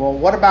 Well,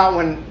 what about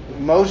when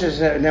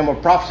Moses and them were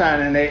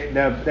prophesying and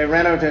they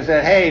ran over and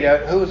said,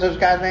 hey, who was those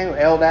guys' name?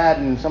 Eldad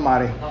and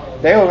somebody.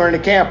 They were in the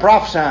camp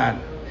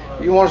prophesying.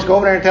 You want us to go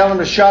over there and tell them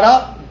to shut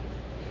up?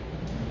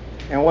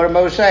 And what did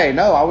Moses say?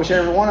 No, I wish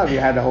every one of you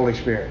had the Holy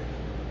Spirit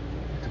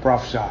to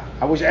prophesy.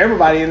 I wish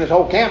everybody in this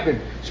whole camp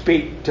could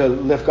speak to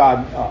lift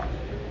God up.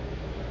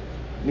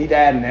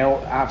 Medad and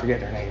I forget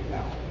their names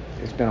now.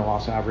 It's been a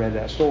while since I've read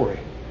that story.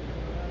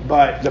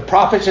 But the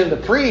prophets and the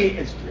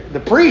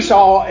priests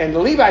all and the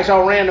Levites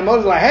all ran to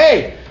Moses like,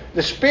 hey,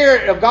 the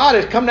Spirit of God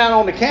has come down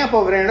on the camp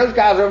over there, and those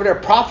guys are over there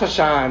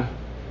prophesying.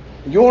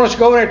 You want us to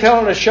go over there and tell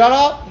them to shut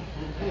up?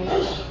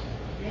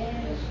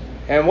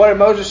 And what did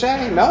Moses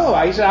say? No.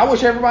 He said, I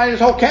wish everybody in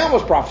this whole camp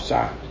was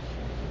prophesying.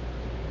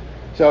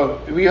 So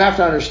you have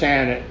to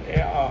understand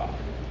that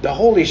the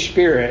Holy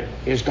Spirit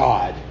is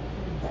God.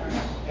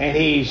 And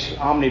He's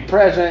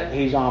omnipresent,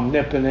 He's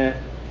omnipotent,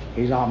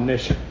 He's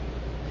omniscient.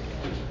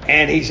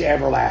 And He's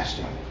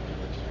everlasting.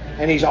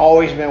 And He's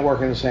always been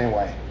working the same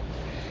way.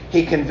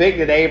 He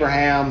convicted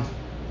Abraham.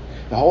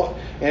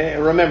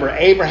 And remember,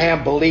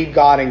 Abraham believed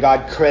God and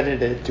God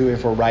credited it to him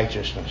for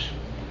righteousness.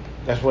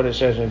 That's what it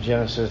says in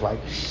Genesis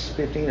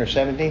 15 or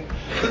 17.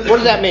 What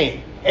does that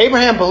mean?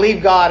 Abraham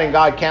believed God and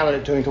God counted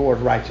it to him towards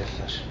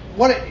righteousness.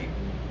 What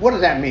does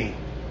that mean?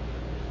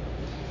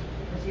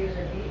 Because he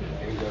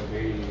was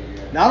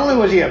obedient. Not only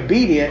was he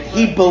obedient,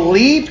 he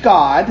believed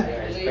God.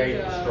 Yeah, his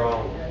faith was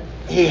strong.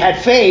 He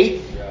had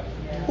faith. Yeah.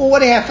 Well, what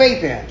did he have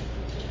faith in?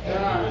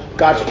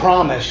 God's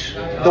promise.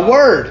 The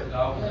Word.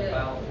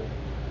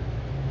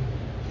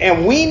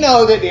 And we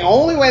know that the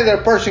only way that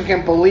a person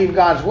can believe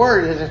God's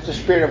Word is if the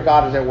Spirit of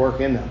God is at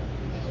work in them.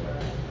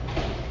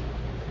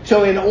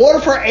 So in order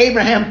for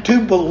Abraham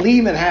to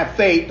believe and have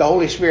faith, the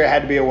Holy Spirit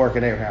had to be at work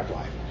in Abraham's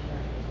life.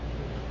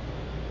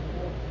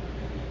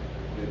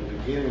 In the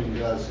beginning,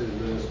 God says,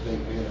 let us make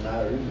man in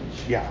our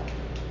image. Yeah.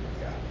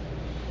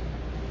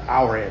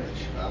 Our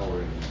image. Our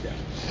image.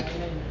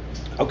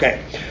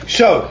 Okay.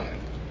 So,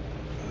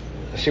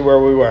 let's see where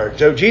we were.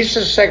 So Jesus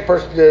is the second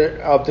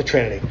person of the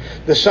Trinity.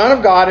 The Son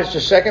of God is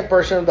the second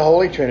person of the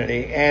Holy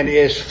Trinity and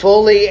is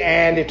fully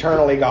and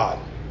eternally God.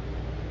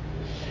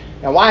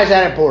 Now, why is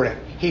that important?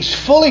 He's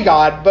fully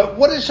God. But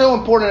what is so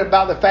important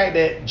about the fact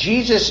that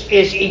Jesus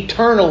is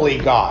eternally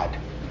God?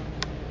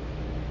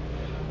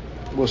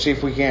 We'll see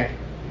if we can't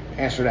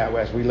answer that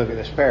as we look at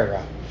this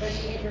paragraph. But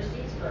He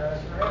intercedes for us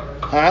forever.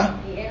 Huh?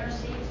 He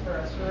intercedes for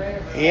us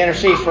forever. He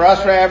intercedes for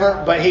us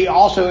forever, but He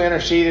also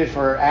interceded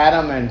for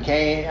Adam and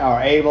Cain,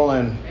 or Abel,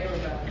 and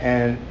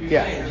You're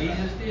saying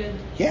Jesus did?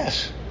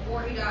 Yes.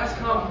 Before He died. That's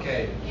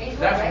complicated.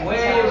 That's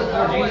way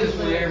before Jesus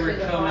would ever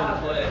come in the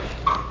flesh.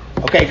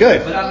 Okay,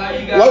 good. But I know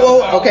you guys.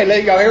 Whoa, okay,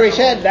 let y'all hear what he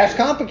said. That's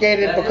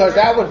complicated because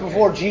that was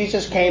before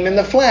Jesus came in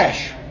the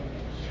flesh.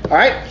 All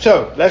right,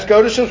 so let's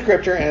go to some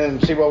scripture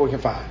and see what we can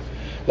find.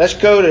 Let's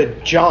go to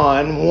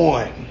John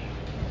 1.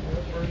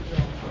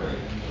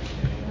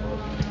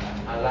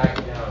 I like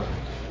John.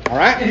 All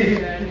right?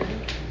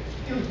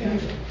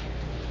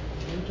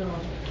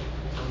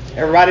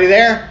 Everybody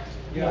there?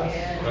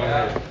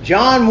 Yeah.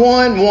 John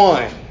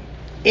 1:1.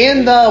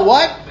 In the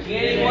what?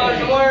 Beginning was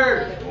the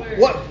Word.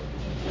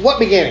 What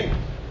beginning?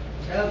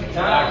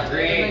 God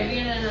created.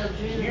 Beginning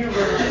of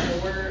universe, the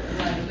word,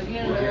 like the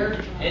beginning of the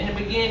earth. In the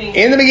beginning.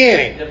 In the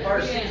beginning. The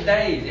first 6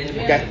 days. In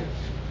the Okay. beginning.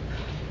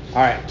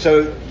 All right.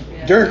 So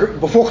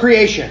before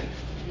creation,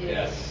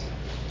 Yes.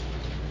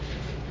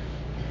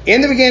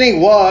 in the beginning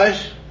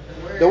was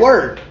the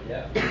Word.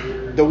 Yeah.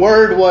 The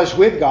Word was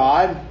with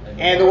God,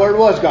 and the Word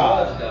was Was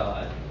God.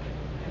 God.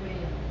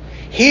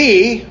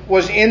 He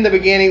was in the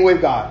beginning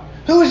with God.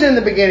 Who was in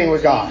the beginning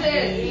with God?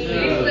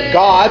 Jesus.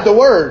 God, the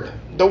Word.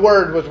 The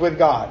Word was with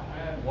God.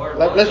 Word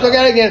Let's was look God.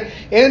 at it again.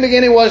 In the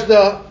beginning was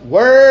the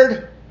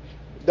Word.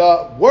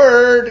 The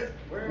Word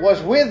was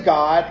with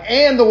God,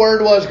 and the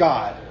Word was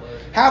God.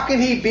 How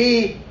can He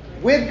be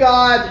with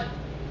God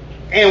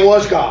and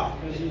was God?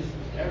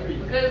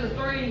 Because of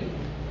three.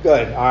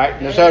 Good. All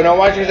right. So now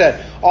watch what he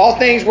said. All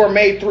things were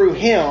made through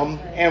Him,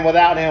 and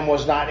without Him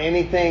was not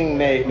anything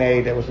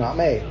made that was not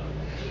made.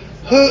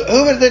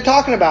 Who is they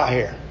talking about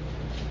here?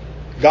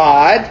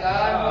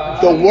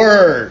 God, the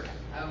Word.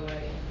 Oh, wait.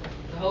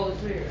 The Holy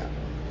Spirit.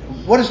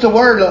 What does the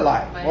Word look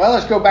like? Well,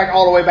 let's go back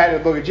all the way back to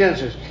the book of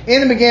Genesis.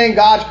 In the beginning,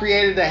 God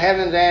created the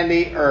heavens and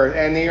the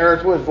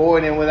earth was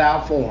void and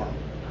without form.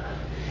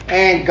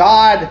 And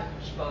God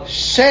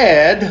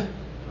said,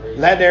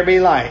 let there be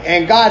light.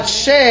 And God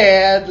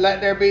said,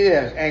 let there be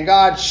this. And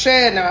God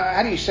said, now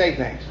how do you say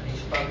things? He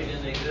spoke it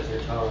into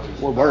existence.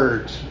 Well,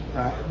 words.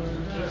 Right?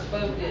 He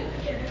spoke it.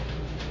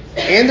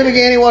 In the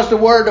beginning was the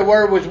Word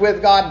was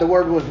with God, the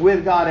Word was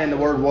with God, and the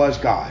Word was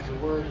God.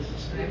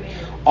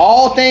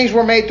 All things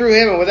were made through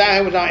Him, and without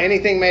Him was not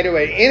anything made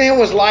away. In Him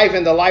was life,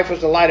 and the life was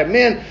the light of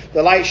men.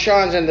 The light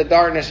shines in the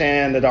darkness,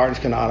 and the darkness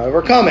cannot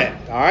overcome it.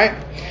 All right,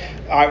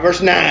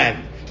 verse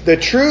 9. The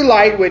true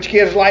light, which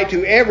gives light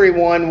to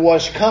everyone,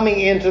 was coming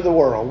into the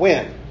world.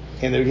 When?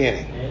 In the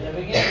beginning. In the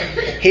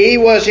beginning. He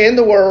was in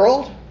the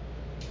world.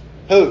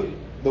 Who?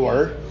 The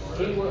Word.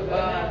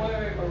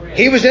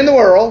 He was in the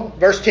world.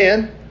 Verse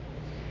 10.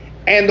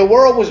 And the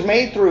world was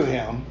made through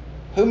Him.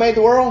 Who made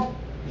the world?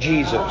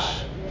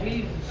 Jesus.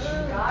 Jesus.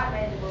 God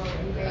made the world.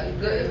 He made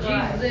it.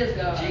 Jesus is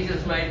God.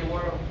 Jesus made the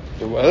world.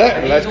 Well,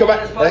 let's go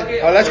back.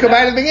 Let's go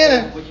back to the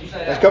beginning.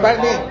 Let's go back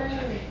to the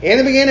beginning. In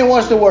the beginning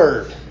was the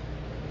Word.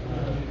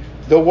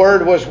 The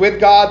Word was with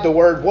God. The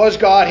Word was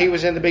God. He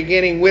was in the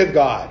beginning with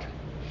God.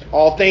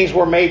 All things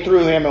were made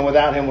through Him, and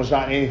without Him was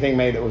not anything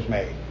made that was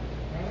made.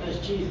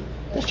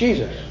 That's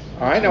Jesus.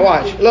 All right, now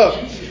watch. Look.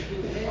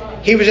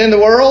 He was in the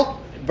world.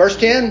 Verse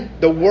 10.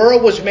 The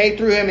world was made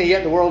through Him, and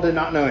yet the world did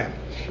not know Him.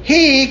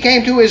 He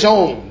came to His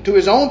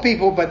own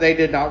people, but they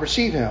did not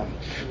receive Him.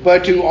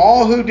 But to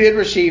all who did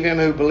receive Him,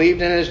 who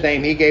believed in His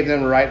name, He gave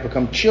them the right to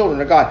become children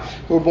of God,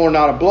 who were born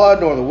not of blood,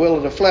 nor the will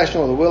of the flesh,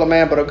 nor the will of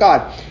man, but of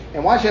God.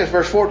 And watch this,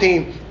 verse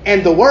 14.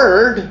 And the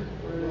Word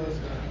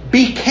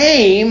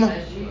became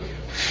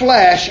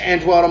flesh and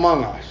dwelt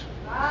among us.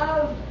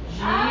 Oh,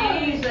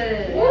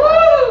 Jesus.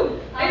 Woo!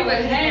 He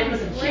was having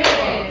some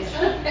chickens.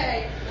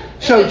 Okay.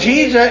 So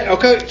Jesus,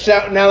 okay,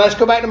 so now let's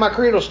go back to my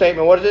creedal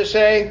statement. What does it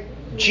say?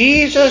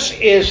 Jesus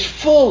is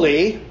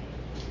fully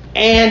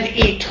and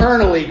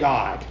eternally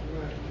God.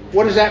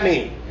 What does that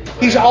mean?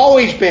 He's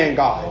always been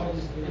God.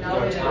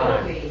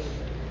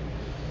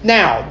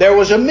 Now, there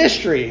was a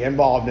mystery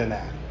involved in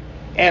that.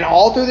 And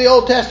all through the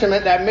Old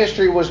Testament, that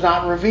mystery was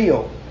not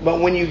revealed. But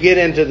when you get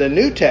into the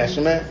New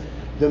Testament,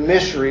 the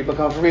mystery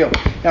becomes revealed.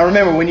 Now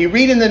remember, when you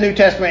read in the New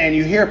Testament and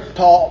you hear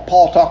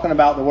Paul talking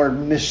about the word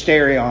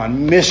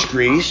mysterion,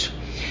 mysteries,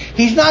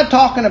 he's not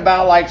talking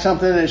about like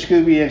something that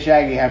Scooby and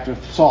Shaggy have to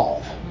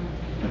solve.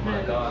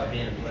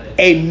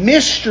 A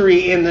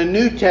mystery in the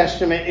New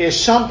Testament is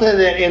something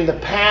that in the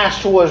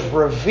past was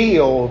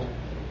revealed,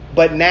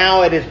 but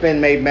now it has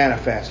been made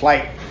manifest.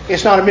 Like,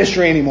 it's not a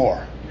mystery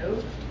anymore.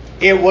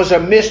 It was a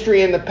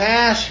mystery in the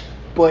past,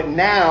 but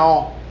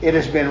now it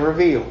has been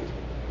revealed.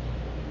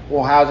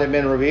 Well, how has it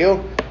been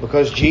revealed?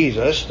 Because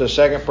Jesus, the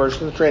second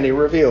person of the Trinity,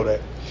 revealed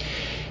it.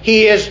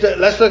 He is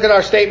let's look at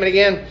our statement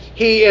again.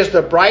 He is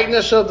the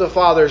brightness of the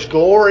Father's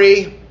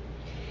glory.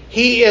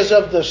 He is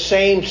of the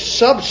same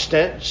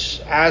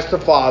substance as the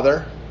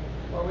Father.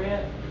 Where we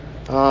at?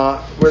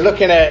 We're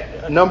looking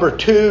at number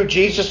 2,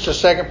 Jesus, the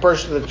second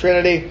person of the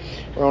Trinity.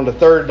 We're on the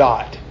third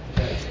dot.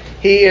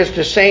 He is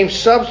the same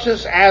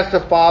substance as the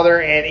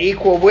Father and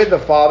equal with the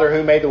Father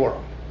who made the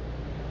world.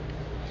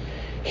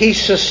 He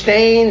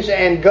sustains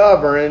and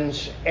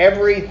governs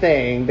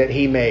everything that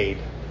He made.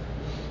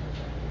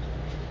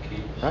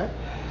 Right?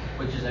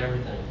 Which is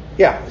everything.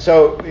 Yeah.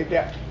 So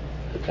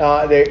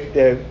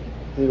the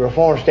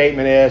Reform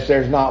statement is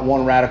there's not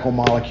one radical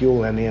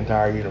molecule in the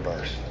entire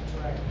universe.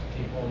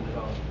 He formed it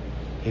all.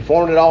 He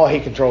formed it all. He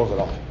controls it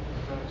all.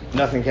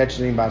 Nothing catches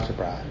him by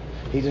surprise.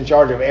 He's in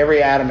charge of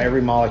every atom,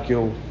 every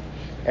molecule,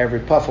 every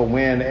puff of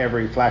wind,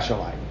 every flash of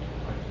light.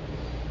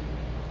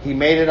 He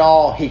made it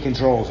all. He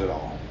controls it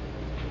all.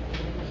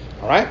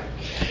 All right?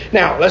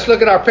 Now, let's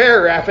look at our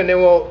paragraph, and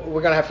then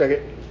we're going to have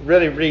to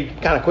really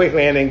read kind of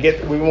quickly, and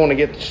then we want to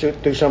get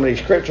through some of these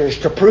scriptures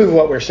to prove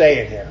what we're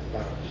saying here.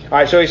 All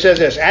right, so he says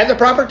this. At the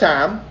proper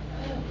time,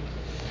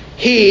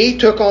 He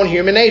took on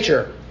human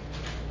nature,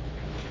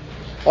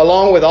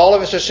 along with all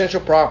of its essential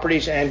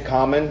properties and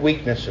common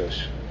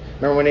weaknesses.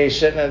 Remember when he's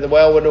sitting at the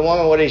well with the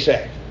woman, what did he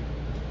say?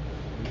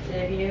 He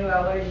said, if you knew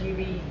I was, you'd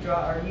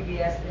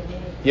be asking me.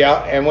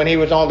 Yeah, and when he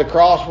was on the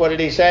cross, what did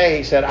he say?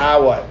 He said, I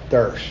what?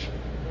 Thirst.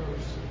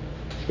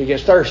 He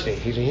gets thirsty.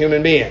 He's a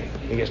human being.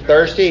 He gets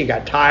thirsty. He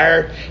got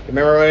tired.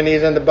 Remember when he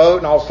was in the boat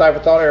and all the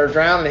disciples thought they were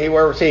drowning? And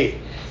where was he?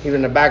 He was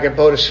in the back of the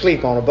boat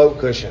asleep on a boat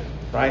cushion,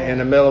 right, in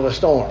the middle of a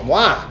storm.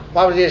 Why?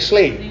 Why was he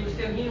asleep? He was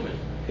still human.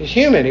 He's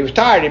human. He was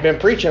tired. He'd been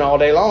preaching all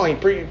day long.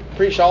 He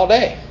preached all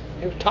day.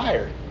 He was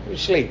tired. He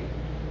was asleep.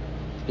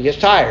 He gets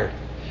tired.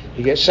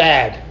 He gets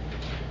sad.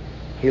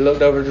 He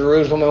looked over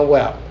Jerusalem and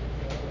wept.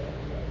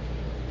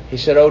 He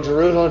said, "Oh,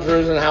 Jerusalem,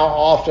 Jerusalem, how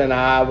often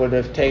I would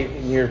have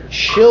taken your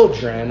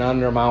children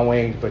under my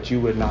wings, but you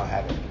would not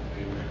have it."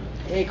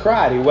 And he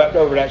cried. He wept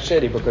over that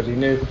city because he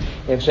knew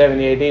in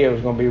 70 AD it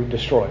was going to be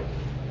destroyed.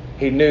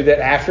 He knew that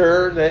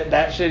after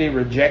that city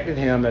rejected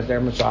him as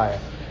their Messiah,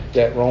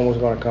 that Rome was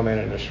going to come in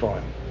and destroy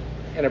him.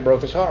 And it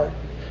broke his heart.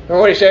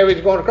 Remember what he said when he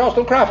was going to the cross?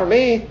 Don't cry for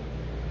me.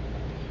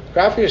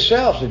 Cry for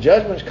yourselves. The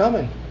judgment's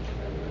coming.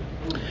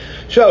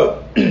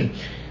 So,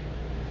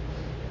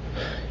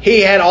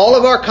 He had all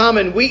of our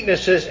common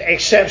weaknesses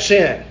except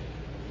sin.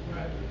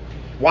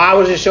 Why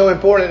was it so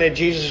important that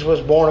Jesus was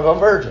born of a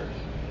virgin?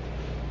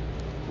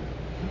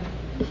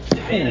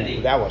 Divinity.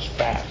 Ooh, that was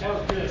fast. That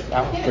was good.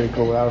 That was pretty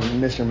cool. That was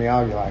Mr.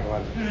 Miyagi like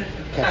wasn't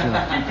catching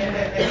up.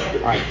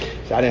 All right.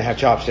 So I didn't have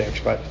chopsticks,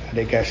 but I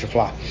did catch the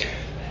fly.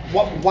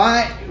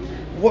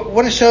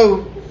 What is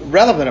so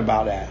relevant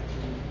about that?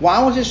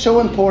 Why was it so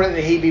important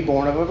that he be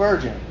born of a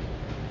virgin?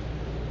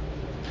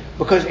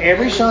 Because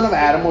every son of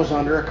Adam was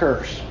under a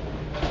curse.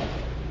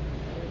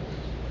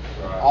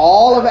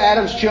 All of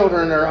Adam's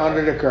children are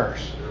under the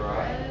curse.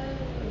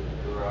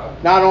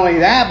 Not only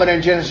that, but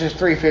in Genesis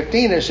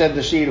 3:15 it said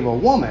the seed of a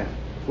woman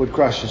would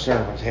crush the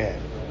serpent's head.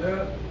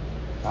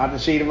 Not the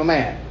seed of a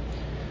man.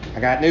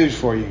 I got news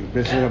for you.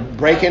 This is a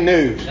breaking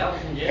news.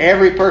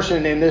 Every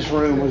person in this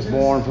room was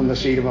born from the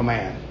seed of a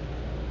man.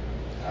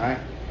 All right?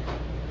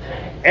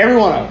 Every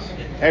one of us.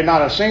 There's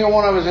not a single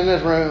one of us in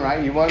this room,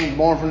 right? You wasn't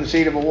born from the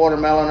seed of a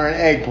watermelon or an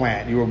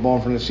eggplant. You were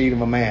born from the seed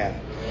of a man.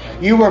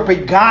 You were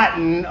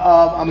begotten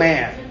of a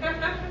man.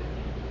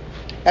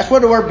 That's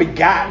what the word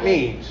begot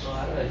means.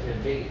 All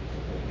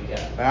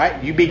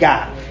right? You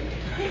begot. All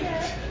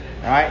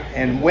right?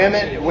 And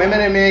women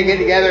and men get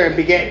together and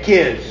beget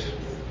kids.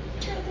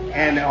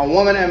 And a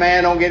woman and a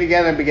man don't get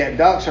together and beget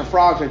ducks or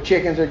frogs or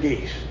chickens or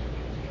geese.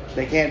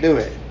 They can't do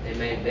it. They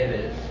made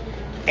babies.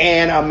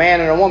 And a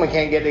man and a woman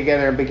can't get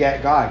together and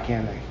beget God,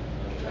 can they?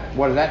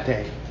 What does that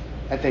take?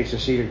 That takes the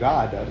seed of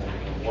God, doesn't it?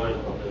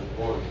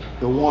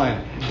 The one,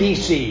 the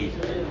seed.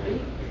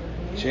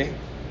 See?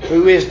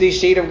 Who is the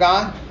seed of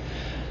God?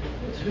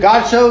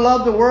 God so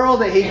loved the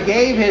world that He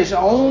gave His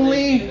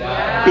only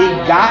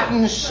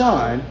begotten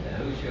Son.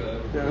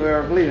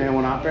 Whoever believes in Him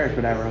will not perish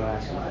but have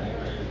everlasting life.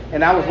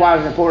 And that was why it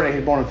was important that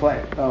He was born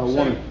of a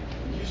woman.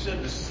 You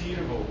said the seed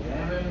of a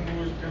woman who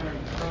was going to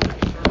crush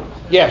the serpent's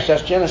head? Yes,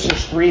 that's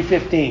Genesis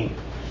 3:15.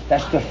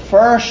 That's the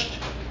first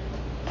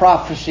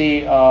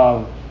prophecy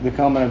of the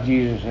coming of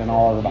Jesus in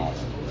all of the Bible.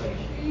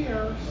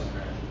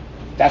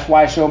 That's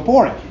why it's so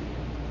important.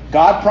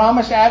 God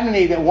promised Adam and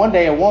Eve that one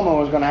day a woman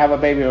was going to have a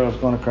baby that was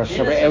going to crush the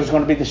serpent. It was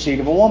going to be the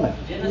seed of a woman.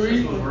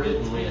 Genesis was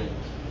written when?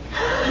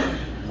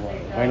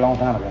 A very long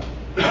time ago.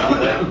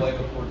 Way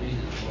before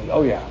Jesus.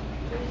 Oh yeah.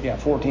 Yeah,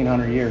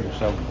 1,400 years or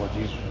so before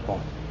Jesus was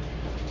born.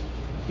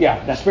 Yeah,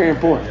 that's very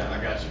important. Yeah, I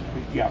got you.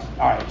 Yeah.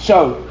 All right.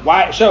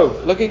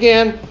 So look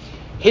again.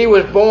 He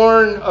was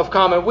born of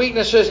common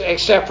weaknesses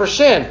except for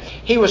sin.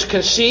 He was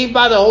conceived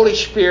by the Holy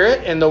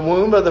Spirit in the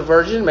womb of the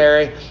Virgin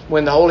Mary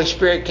when the Holy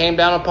Spirit came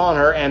down upon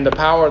her and the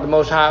power of the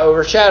Most High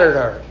overshadowed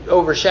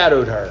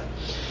her.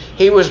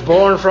 He was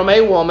born from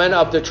a woman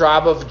of the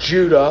tribe of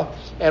Judah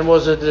and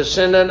was a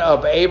descendant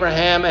of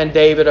Abraham and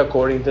David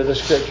according to the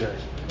Scriptures.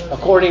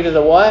 According to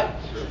the what?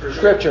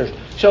 Scriptures.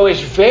 So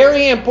it's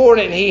very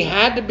important. He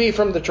had to be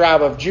from the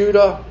tribe of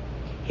Judah.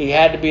 He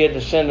had to be a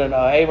descendant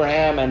of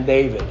Abraham and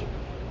David.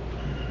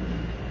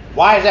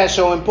 Why is that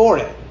so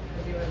important?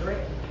 Because he was rich.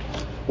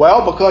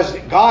 Well, because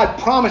God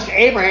promised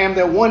Abraham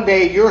that one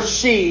day your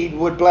seed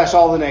would bless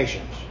all the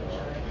nations.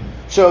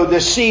 So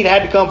the seed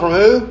had to come from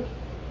who?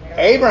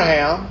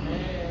 Abraham.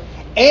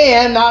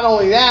 And not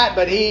only that,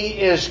 but he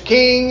is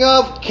King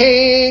of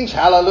Kings.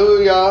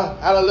 Hallelujah.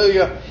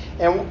 Hallelujah.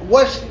 And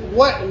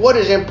what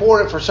is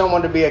important for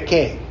someone to be a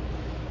king?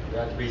 You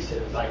have to be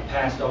like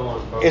passed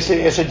on. It's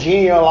a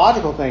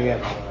genealogical thing,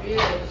 isn't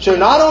it? So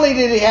not only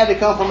did he have to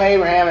come from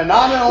Abraham, and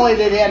not only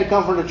did he have to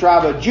come from the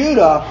tribe of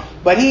Judah,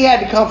 but he had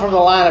to come from the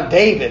line of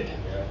David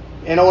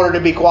in order to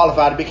be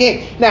qualified to be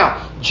king.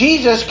 Now,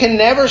 Jesus can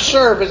never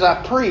serve as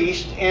a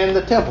priest in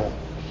the temple.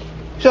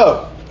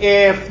 So,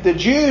 if the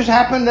Jews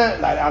happen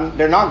to,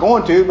 they're not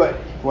going to, but,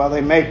 well, they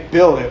may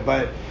build it,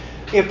 but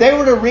if they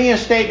were to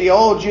reinstate the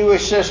old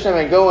Jewish system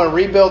and go and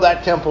rebuild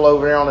that temple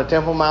over there on the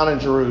Temple Mount in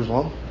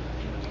Jerusalem,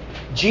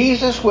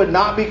 Jesus would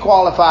not be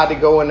qualified to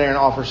go in there and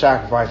offer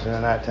sacrifices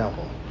in that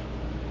temple.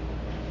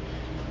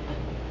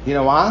 You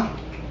know why?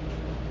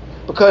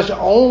 Because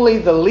only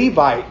the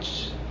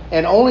Levites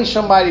and only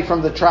somebody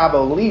from the tribe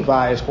of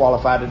Levi is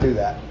qualified to do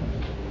that.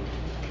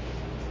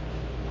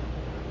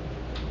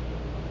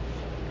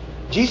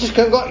 Jesus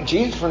couldn't go.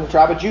 Jesus from the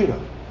tribe of Judah.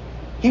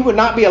 He would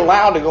not be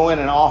allowed to go in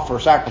and offer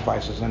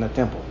sacrifices in the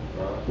temple.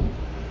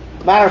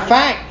 Matter of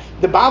fact,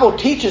 the Bible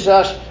teaches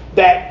us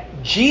that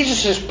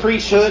Jesus'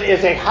 priesthood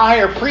is a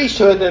higher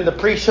priesthood than the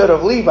priesthood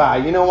of Levi.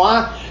 You know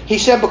why? He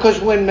said because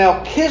when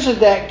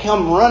Melchizedek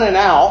come running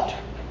out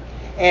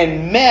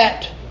and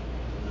met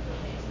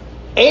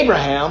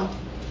Abraham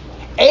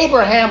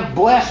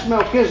blessed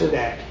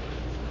Melchizedek.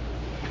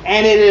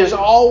 And it is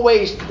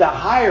always the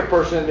higher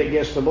person that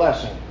gets the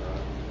blessing.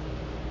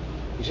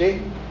 You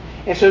see?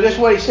 And so this is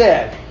what he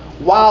said.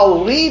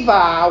 While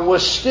Levi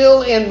was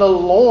still in the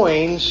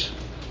loins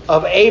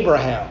of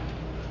Abraham,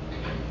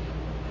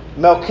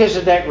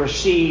 Melchizedek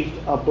received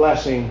a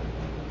blessing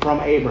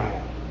from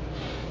Abraham.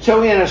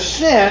 So in a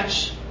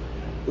sense,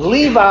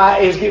 Levi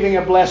is giving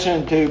a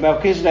blessing to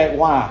Melchizedek.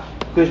 Why?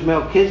 Because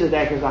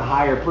Melchizedek is a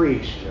higher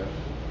priest.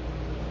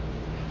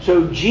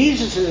 So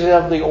Jesus is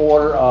of the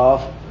order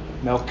of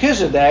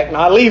Melchizedek,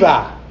 not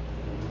Levi.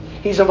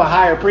 He's of a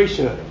higher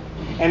priesthood.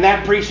 And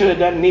that priesthood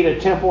doesn't need a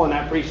temple, and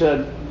that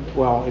priesthood,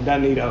 well, it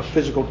doesn't need a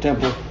physical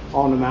temple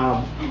on the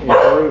Mount in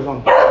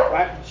Jerusalem.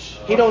 Right?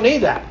 He don't need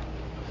that.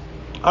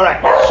 All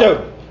right,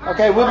 so,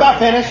 okay, we're about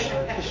finished.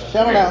 Just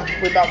settle down.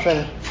 We're about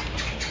finished.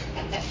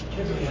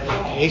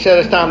 He said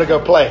it's time to go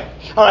play.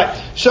 All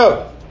right,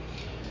 so,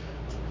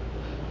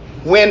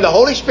 when the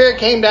Holy Spirit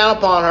came down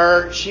upon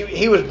her,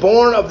 he was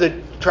born of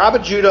the tribe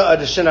of Judah, a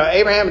descendant of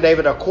Abraham and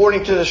David,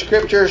 according to the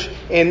Scriptures.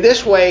 In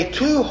this way,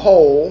 two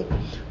whole,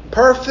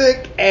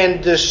 perfect,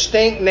 and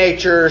distinct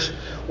natures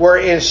were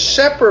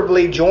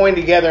inseparably joined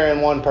together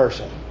in one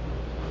person.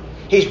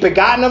 He's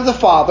begotten of the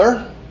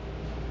Father.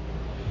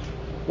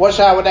 What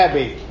side would that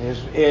be?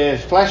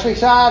 His fleshly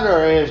side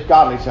or his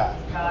godly side?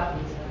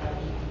 Godly side.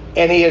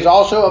 And he is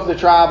also of the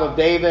tribe of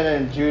David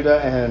and Judah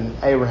and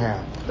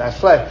Abraham. That's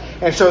flesh.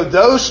 And so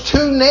those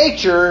two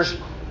natures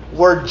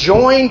were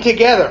joined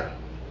together.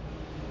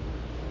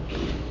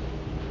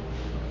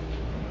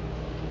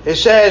 It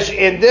says,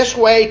 in this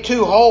way,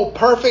 two whole,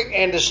 perfect,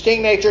 and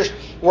distinct natures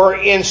were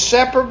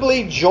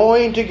inseparably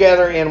joined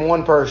together in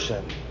one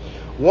person.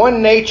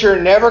 One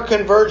nature never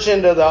converts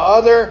into the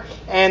other,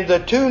 and the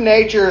two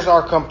natures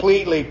are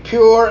completely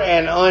pure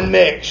and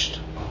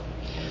unmixed.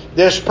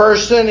 This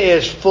person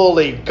is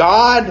fully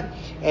God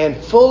and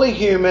fully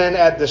human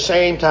at the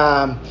same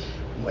time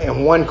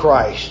in one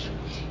Christ.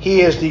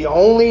 He is the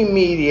only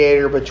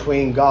mediator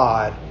between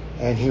God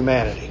and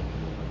humanity.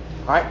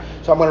 All right,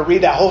 so I'm going to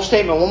read that whole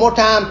statement one more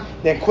time.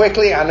 Then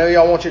quickly, I know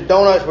y'all want your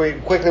donuts. We're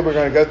going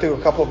to go through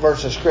a couple of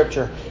verses of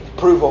Scripture to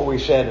prove what we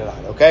said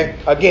tonight. Okay?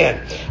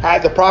 Again,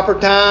 at the proper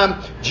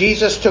time,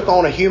 Jesus took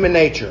on a human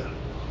nature.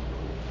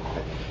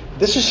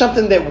 This is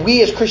something that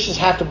we as Christians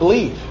have to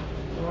believe.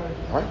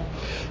 All right?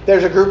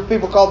 There's a group of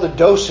people called the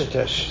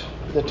Docetists.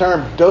 The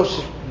term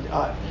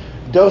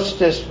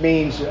Docetist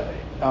means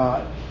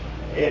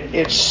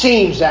it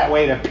seems that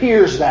way, it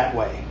appears that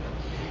way.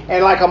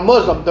 And like a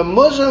Muslim, the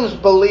Muslims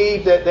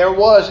believe that there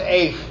was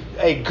a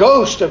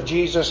ghost of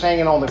Jesus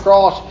hanging on the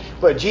cross,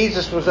 but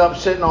Jesus was up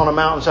sitting on a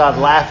mountainside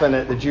laughing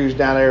at the Jews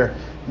down there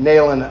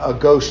nailing a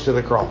ghost to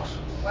the cross.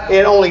 Wow.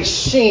 It only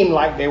seemed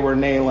like they were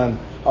nailing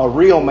a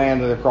real man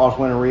to the cross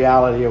when in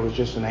reality it was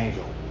just an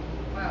angel.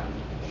 Wow.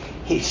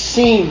 He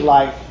seemed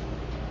like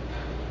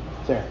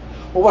there.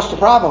 Well, what's the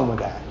problem with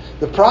that?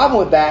 The problem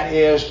with that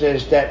is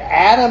that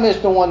Adam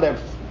is the one that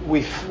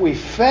we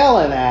fell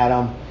in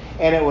Adam,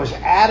 and it was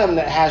Adam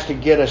that has to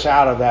get us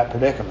out of that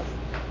predicament.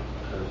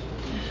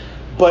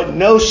 But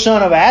no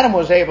son of Adam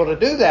was able to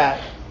do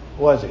that,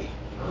 was he?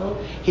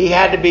 He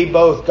had to be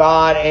both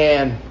God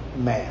and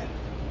man.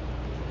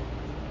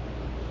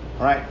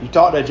 All right, you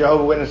talk to a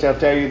Jehovah's Witness, they'll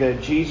tell you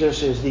that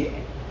Jesus is the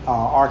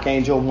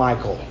Archangel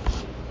Michael.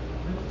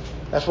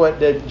 That's what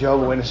the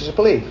Jehovah's Witnesses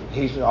believe.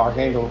 He's the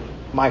Archangel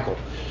Michael.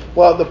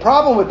 Well, the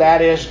problem with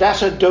that is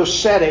that's a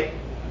docetic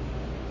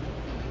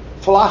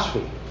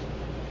philosophy.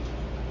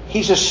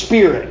 He's a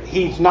spirit.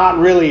 He's not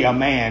really a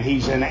man.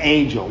 He's an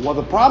angel. Well,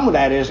 the problem with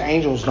that is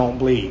angels don't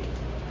bleed.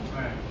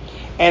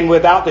 And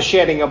without the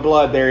shedding of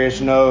blood, there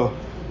is no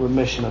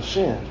remission of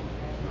sin.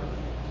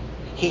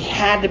 He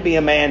had to be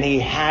a man. He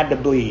had to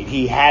bleed.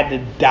 He had to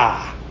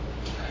die.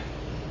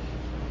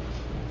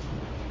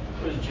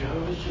 Was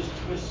Jehovah's just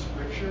twist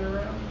scripture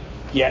around?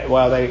 Yeah,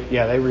 well, they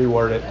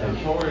reword it.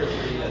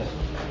 Notoriously, yes.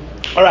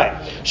 All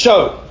right.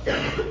 So,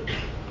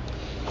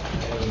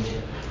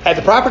 at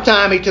the proper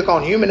time, he took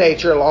on human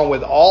nature along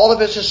with all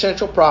of its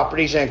essential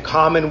properties and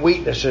common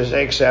weaknesses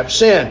except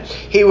sin.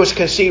 He was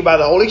conceived by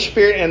the Holy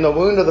Spirit in the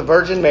womb of the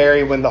Virgin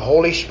Mary when the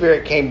Holy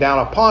Spirit came down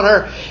upon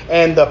her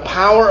and the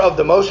power of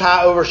the Most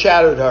High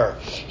overshadowed her.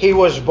 He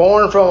was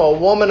born from a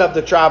woman of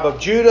the tribe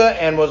of Judah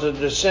and was a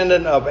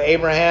descendant of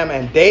Abraham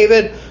and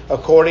David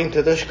according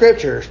to the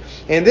Scriptures.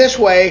 In this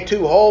way,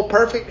 two whole,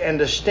 perfect, and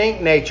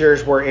distinct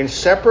natures were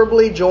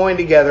inseparably joined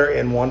together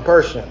in one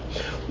person.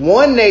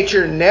 One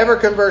nature never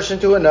converts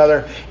into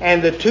another,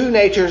 and the two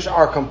natures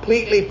are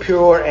completely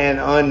pure and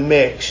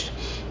unmixed.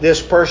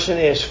 This person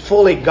is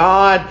fully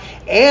God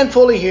and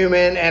fully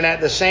human, and at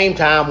the same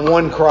time,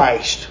 one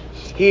Christ.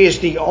 He is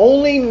the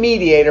only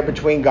mediator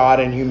between God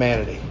and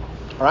humanity.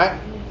 All right?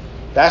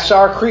 That's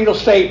our creedal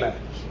statement.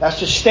 That's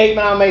the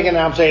statement I'm making, and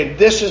I'm saying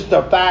this is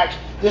the facts.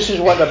 This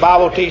is what the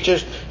Bible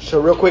teaches. So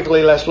real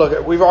quickly, let's look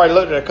at, we've already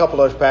looked at a couple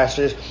of those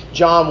passages.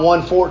 John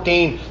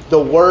 1:14, the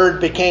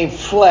Word became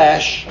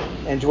flesh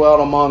and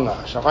dwelt among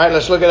us. All right,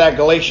 let's look at that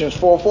Galatians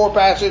 4:4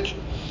 passage.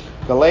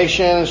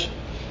 Galatians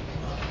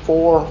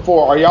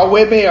 4:4. Are y'all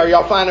with me? Are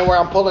y'all finding where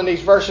I'm pulling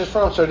these verses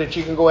from so that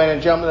you can go ahead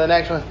and jump to the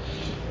next one?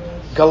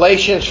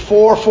 Galatians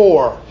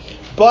 4:4.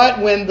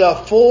 But when the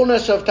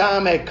fullness of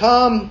time had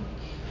come,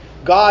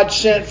 God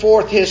sent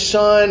forth His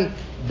Son,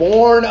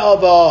 born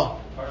of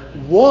a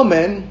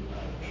woman,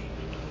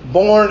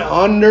 born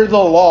under the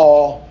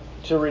law,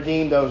 to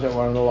redeem those that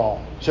were under the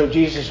law. So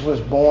Jesus was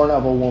born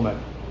of a woman.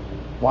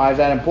 Why is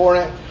that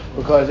important?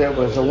 Because it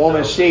was a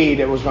woman's seed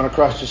that was going to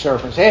crush the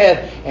serpent's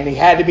head, and he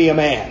had to be a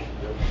man.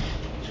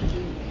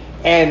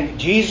 And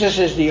Jesus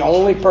is the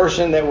only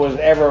person that was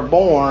ever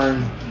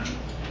born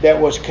that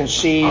was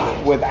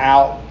conceived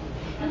without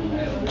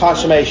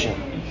consummation.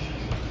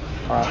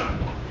 All right.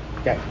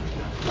 Okay.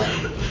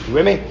 You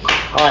with me?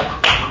 All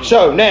right.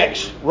 So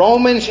next,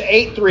 Romans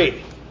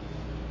 8:3.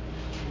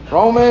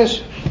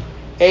 Romans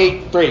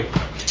 8:3.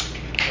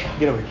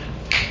 Get over here.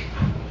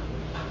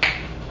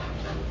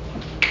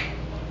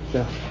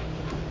 So,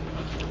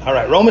 all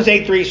right. Romans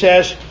 8:3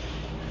 says,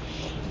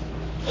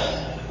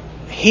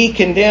 He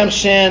condemned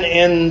sin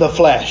in the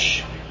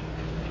flesh.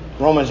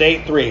 Romans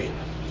 8:3.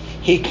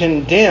 He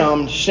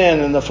condemned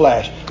sin in the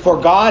flesh.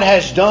 For God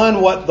has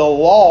done what the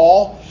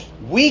law,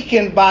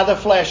 weakened by the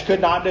flesh,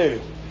 could not do.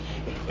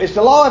 Is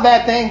the law a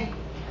bad thing?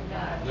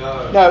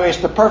 No, it's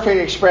the perfect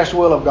express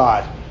will of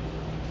God.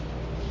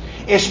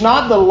 It's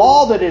not the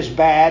law that is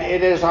bad.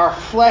 It is our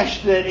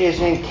flesh that is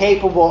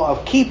incapable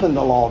of keeping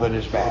the law that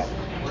is bad.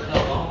 We're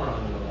no longer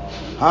under the law.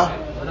 Huh?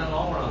 We're no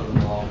longer under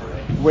the law,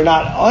 right? We're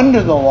not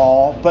under the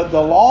law, but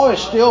the law is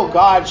still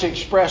God's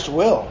express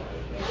will.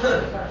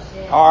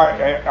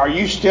 Are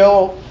you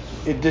still...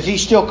 Does He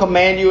still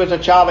command you as a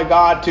child of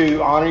God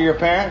to honor your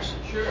parents?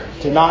 Sure.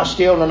 To not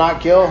steal, to not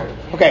kill?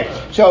 Okay,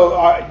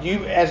 so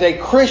you, as a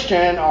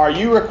Christian, are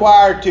you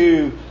required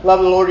to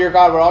love the Lord your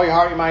God with all your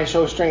heart, your mind,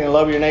 soul, strength, and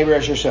love your neighbor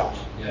as yourself?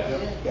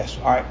 Yeah. Yes.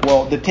 All right.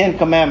 Well, the 10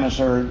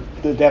 Commandments are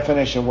the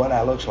definition of what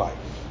that looks like.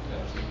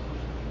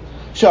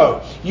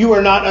 So, you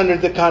are not under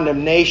the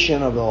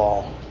condemnation of the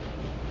law.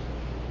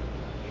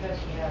 Because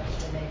you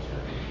have sin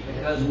nature.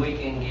 Because we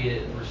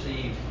can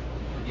receive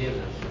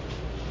forgiveness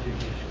through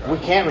Jesus Christ. We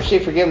can't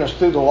receive forgiveness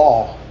through the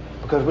law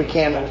because we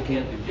can't. We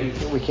can't through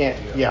Jesus. We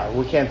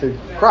can't through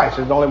Christ.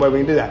 It's the only way we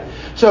can do that.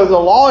 So the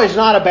law is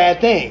not a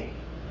bad thing.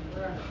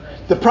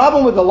 The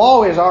problem with the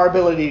law is our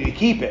ability to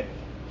keep it.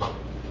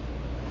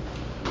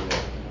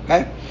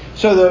 Okay?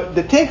 So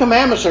the 10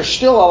 Commandments are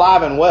still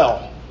alive and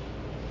well.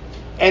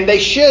 And they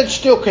should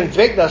still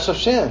convict us of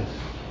sin.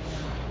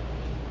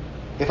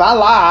 If I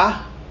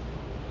lie,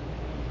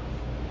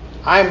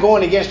 I am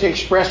going against the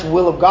express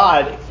will of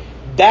God.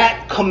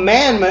 That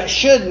commandment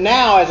should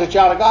now, as a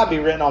child of God, be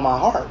written on my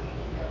heart.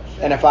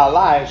 And if I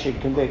lie, it should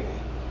convict me.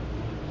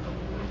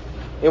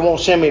 It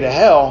won't send me to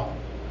hell.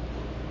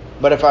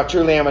 But if I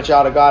truly am a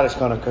child of God, it's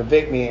going to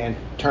convict me and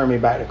turn me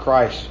back to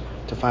Christ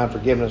to find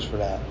forgiveness for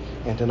that.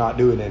 And to not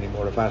do it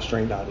anymore, to find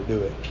strength not to do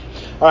it.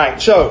 All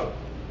right, so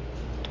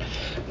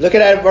look at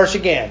that verse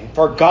again.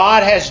 For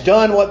God has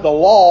done what the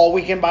law,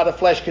 weakened by the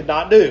flesh, could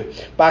not do,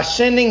 by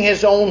sending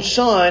His own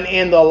Son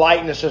in the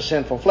likeness of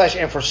sinful flesh.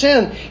 And for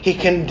sin, He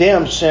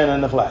condemned sin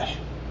in the flesh.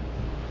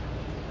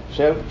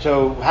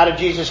 So how did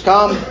Jesus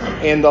come?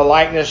 In the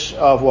likeness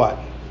of what?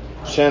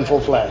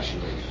 Sinful flesh.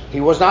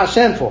 He was not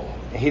sinful.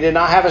 He did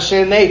not have a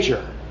sin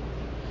nature.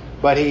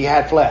 But He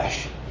had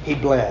flesh. He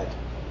bled.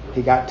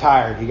 He got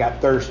tired. He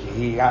got thirsty.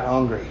 He got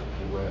hungry.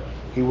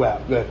 He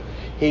wept. Good.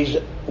 He's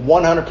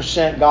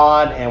 100%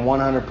 God and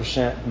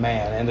 100%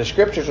 man. And the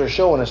Scriptures are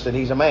showing us that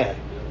He's a man.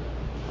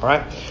 All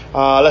right.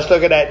 Let's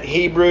look at that.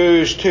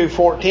 Hebrews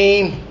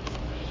 2:14.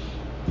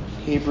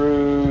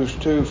 Hebrews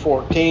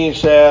 2:14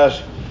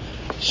 says,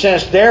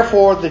 "Since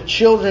therefore the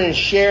children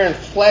share in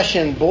flesh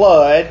and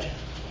blood,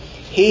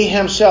 he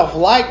himself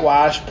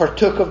likewise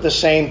partook of the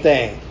same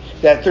thing,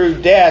 that through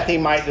death he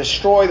might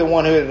destroy the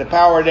one who has the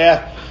power of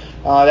death,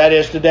 that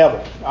is the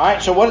devil." All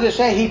right, so what does it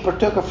say? He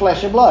partook of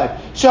flesh and blood.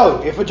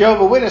 So, if a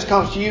Jehovah's Witness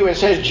comes to you and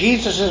says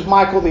Jesus is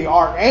Michael the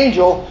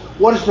archangel,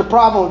 what is the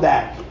problem with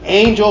that?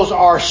 Angels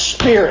are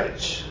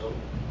spirits.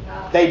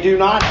 They do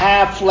not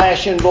have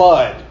flesh and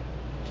blood.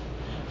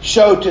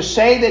 So to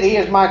say that he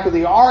is Michael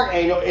the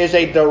archangel is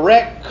a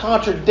direct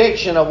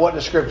contradiction of what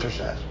the Scripture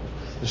says.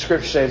 The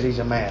Scripture says he's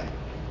a man.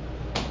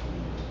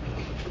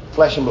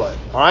 Flesh and blood.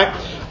 All right.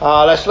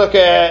 Let's look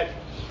at.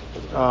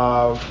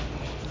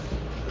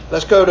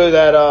 Let's go to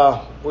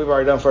that. We've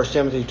already done 1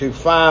 Timothy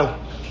 2:5.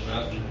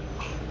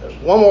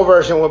 One more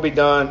verse and we'll be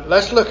done.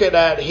 Let's look at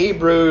that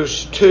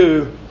Hebrews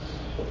 2,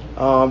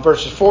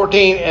 verses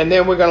 14, and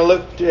then we're going to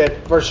look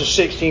at verses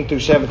 16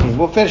 through 17.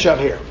 We'll finish up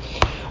here.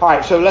 All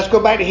right, so let's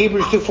go back to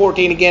Hebrews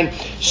 2:14 again.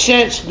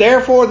 "Since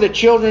therefore the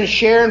children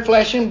share in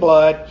flesh and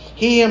blood,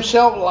 he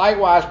himself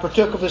likewise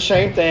partook of the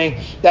same thing,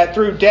 that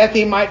through death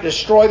he might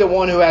destroy the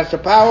one who has the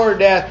power of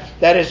death,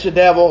 that is the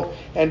devil,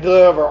 and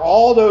deliver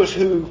all those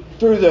who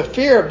through the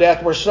fear of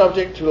death were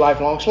subject to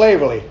lifelong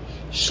slavery.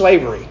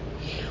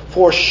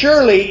 For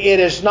surely it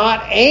is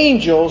not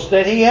angels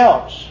that he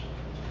helps,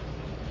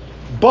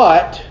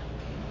 but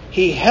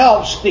he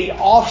helps the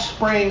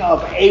offspring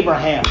of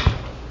Abraham.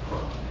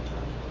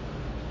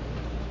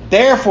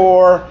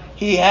 Therefore,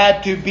 he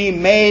had to be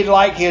made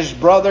like his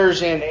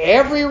brothers in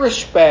every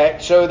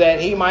respect, so that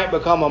he might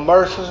become a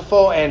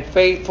merciful and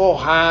faithful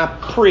high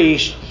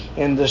priest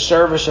in the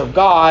service of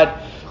God,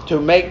 to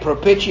make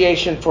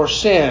propitiation for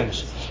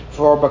sins.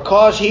 For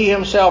because he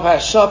himself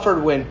has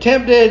suffered when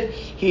tempted,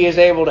 he is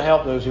able to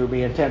help those who are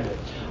being tempted."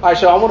 All right,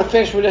 so I want to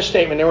finish with this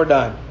statement, then we're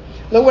done.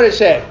 Look what it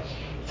said.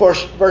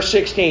 Verse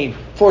 16.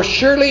 "For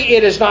surely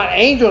it is not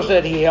angels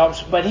that he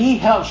helps, but he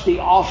helps the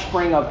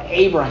offspring of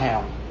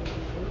Abraham."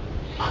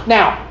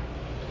 Now,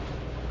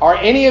 are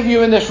any of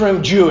you in this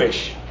room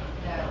Jewish?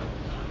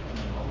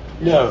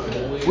 No.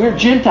 We're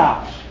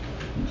Gentiles.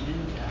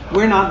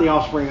 We're not the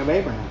offspring of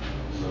Abraham.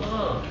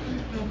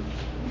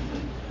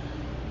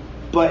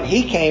 But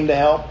he came to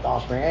help the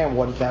offspring. And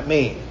what does that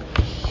mean?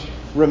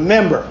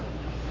 Remember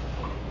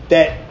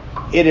that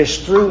it is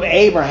through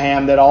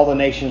Abraham that all the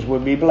nations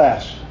would be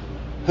blessed.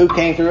 Who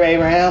came through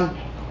Abraham?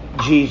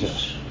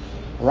 Jesus.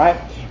 Right?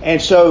 And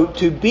so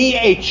to be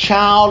a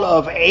child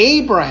of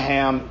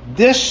Abraham,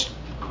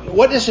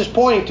 what this is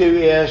pointing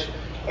to is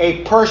a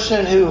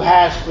person who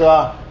has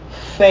the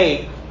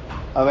faith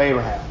of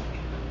Abraham.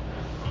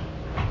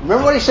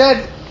 Remember what he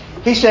said?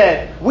 He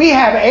said, "We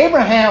have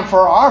Abraham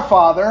for our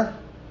father."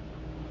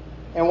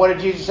 And what did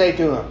Jesus say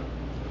to him?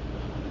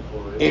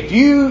 If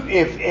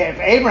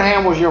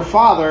Abraham was your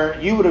father,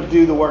 you would have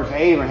do the works of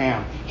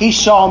Abraham. He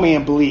saw me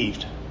and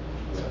believed.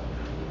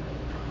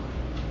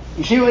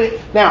 You see what?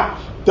 Now,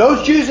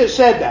 those Jews that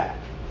said that,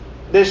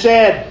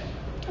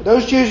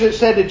 those Jews that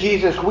said to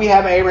Jesus, "We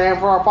have Abraham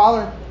for our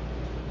father,"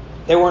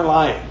 they weren't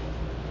lying.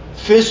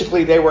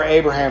 Physically, they were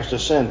Abraham's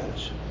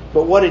descendants.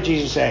 But what did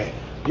Jesus say?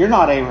 You're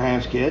not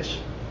Abraham's kids.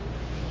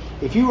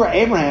 If you were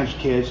Abraham's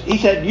kids, he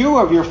said, you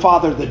are of your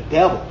father the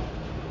devil.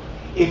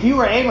 If you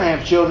were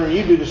Abraham's children,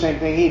 you'd do the same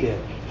thing he did.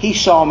 He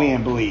saw me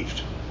and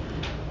believed.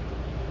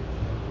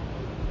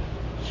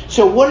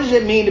 So what does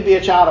it mean to be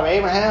a child of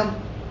Abraham?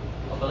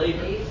 A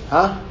believer.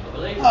 Huh? A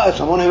believer.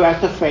 Someone who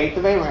has the faith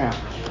of Abraham.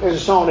 There's a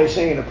song they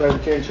sing in the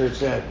Presbyterian church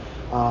that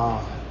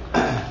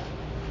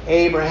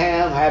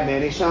Abraham had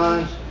many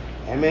sons,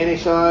 and many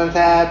sons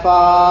had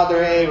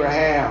Father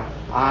Abraham.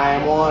 I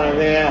am one of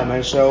them,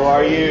 and so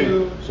are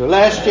you. So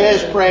let's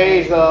just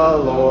praise the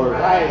Lord.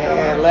 Right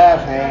hand,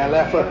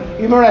 left foot.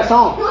 You remember that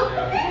song?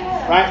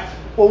 Right?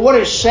 Well, what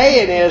it's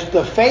saying is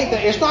the faith.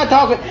 It's not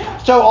talking.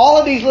 So all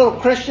of these little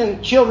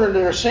Christian children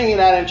that are singing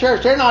that in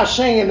church, they're not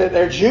singing that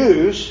they're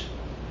Jews.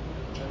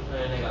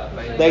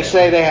 They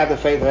say they have the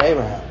faith of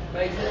Abraham.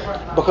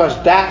 Because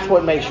that's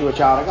what makes you a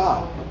child of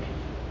God.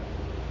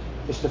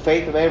 It's the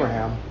faith of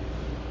Abraham.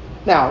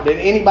 Now, did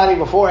anybody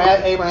before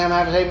Abraham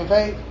have a saving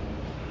faith?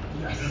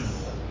 Yes.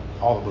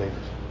 All the believers.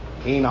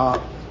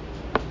 Enoch,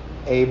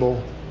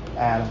 Abel,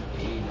 Adam.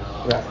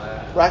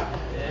 Right?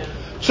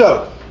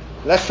 So,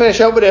 let's finish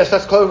up with this.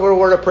 Let's close with a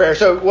word of prayer.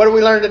 So, what did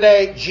we learn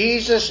today?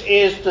 Jesus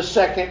is the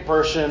second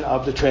person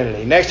of the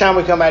Trinity. Next time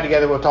we come back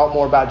together, we'll talk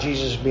more about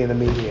Jesus being the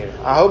mediator.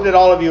 I hope that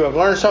all of you have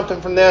learned something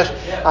from this.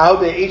 I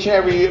hope that each and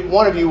every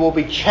one of you will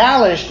be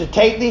challenged to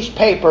take these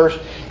papers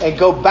and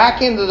go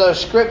back into those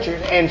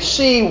scriptures and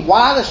see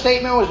why the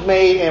statement was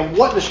made and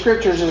what the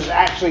scriptures is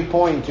actually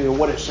pointing to and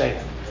what it's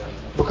saying.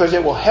 Because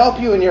it will help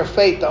you in your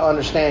faith to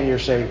understand your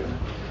Savior.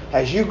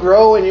 As you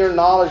grow in your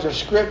knowledge of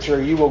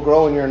Scripture, you will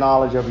grow in your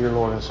knowledge of your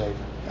Lord and Savior.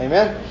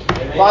 Amen?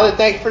 Amen. Father,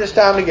 thank you for this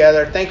time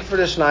together. Thank you for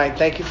this night.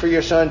 Thank you for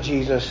your Son,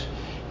 Jesus.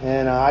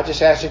 And I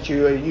just ask that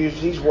you use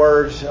these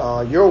words,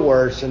 your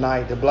words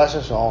tonight, to bless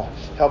us all.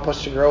 Help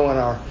us to grow in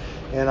our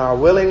in our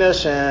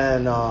willingness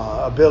and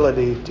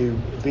ability to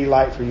be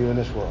light for you in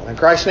this world. In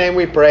Christ's name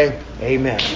we pray. Amen.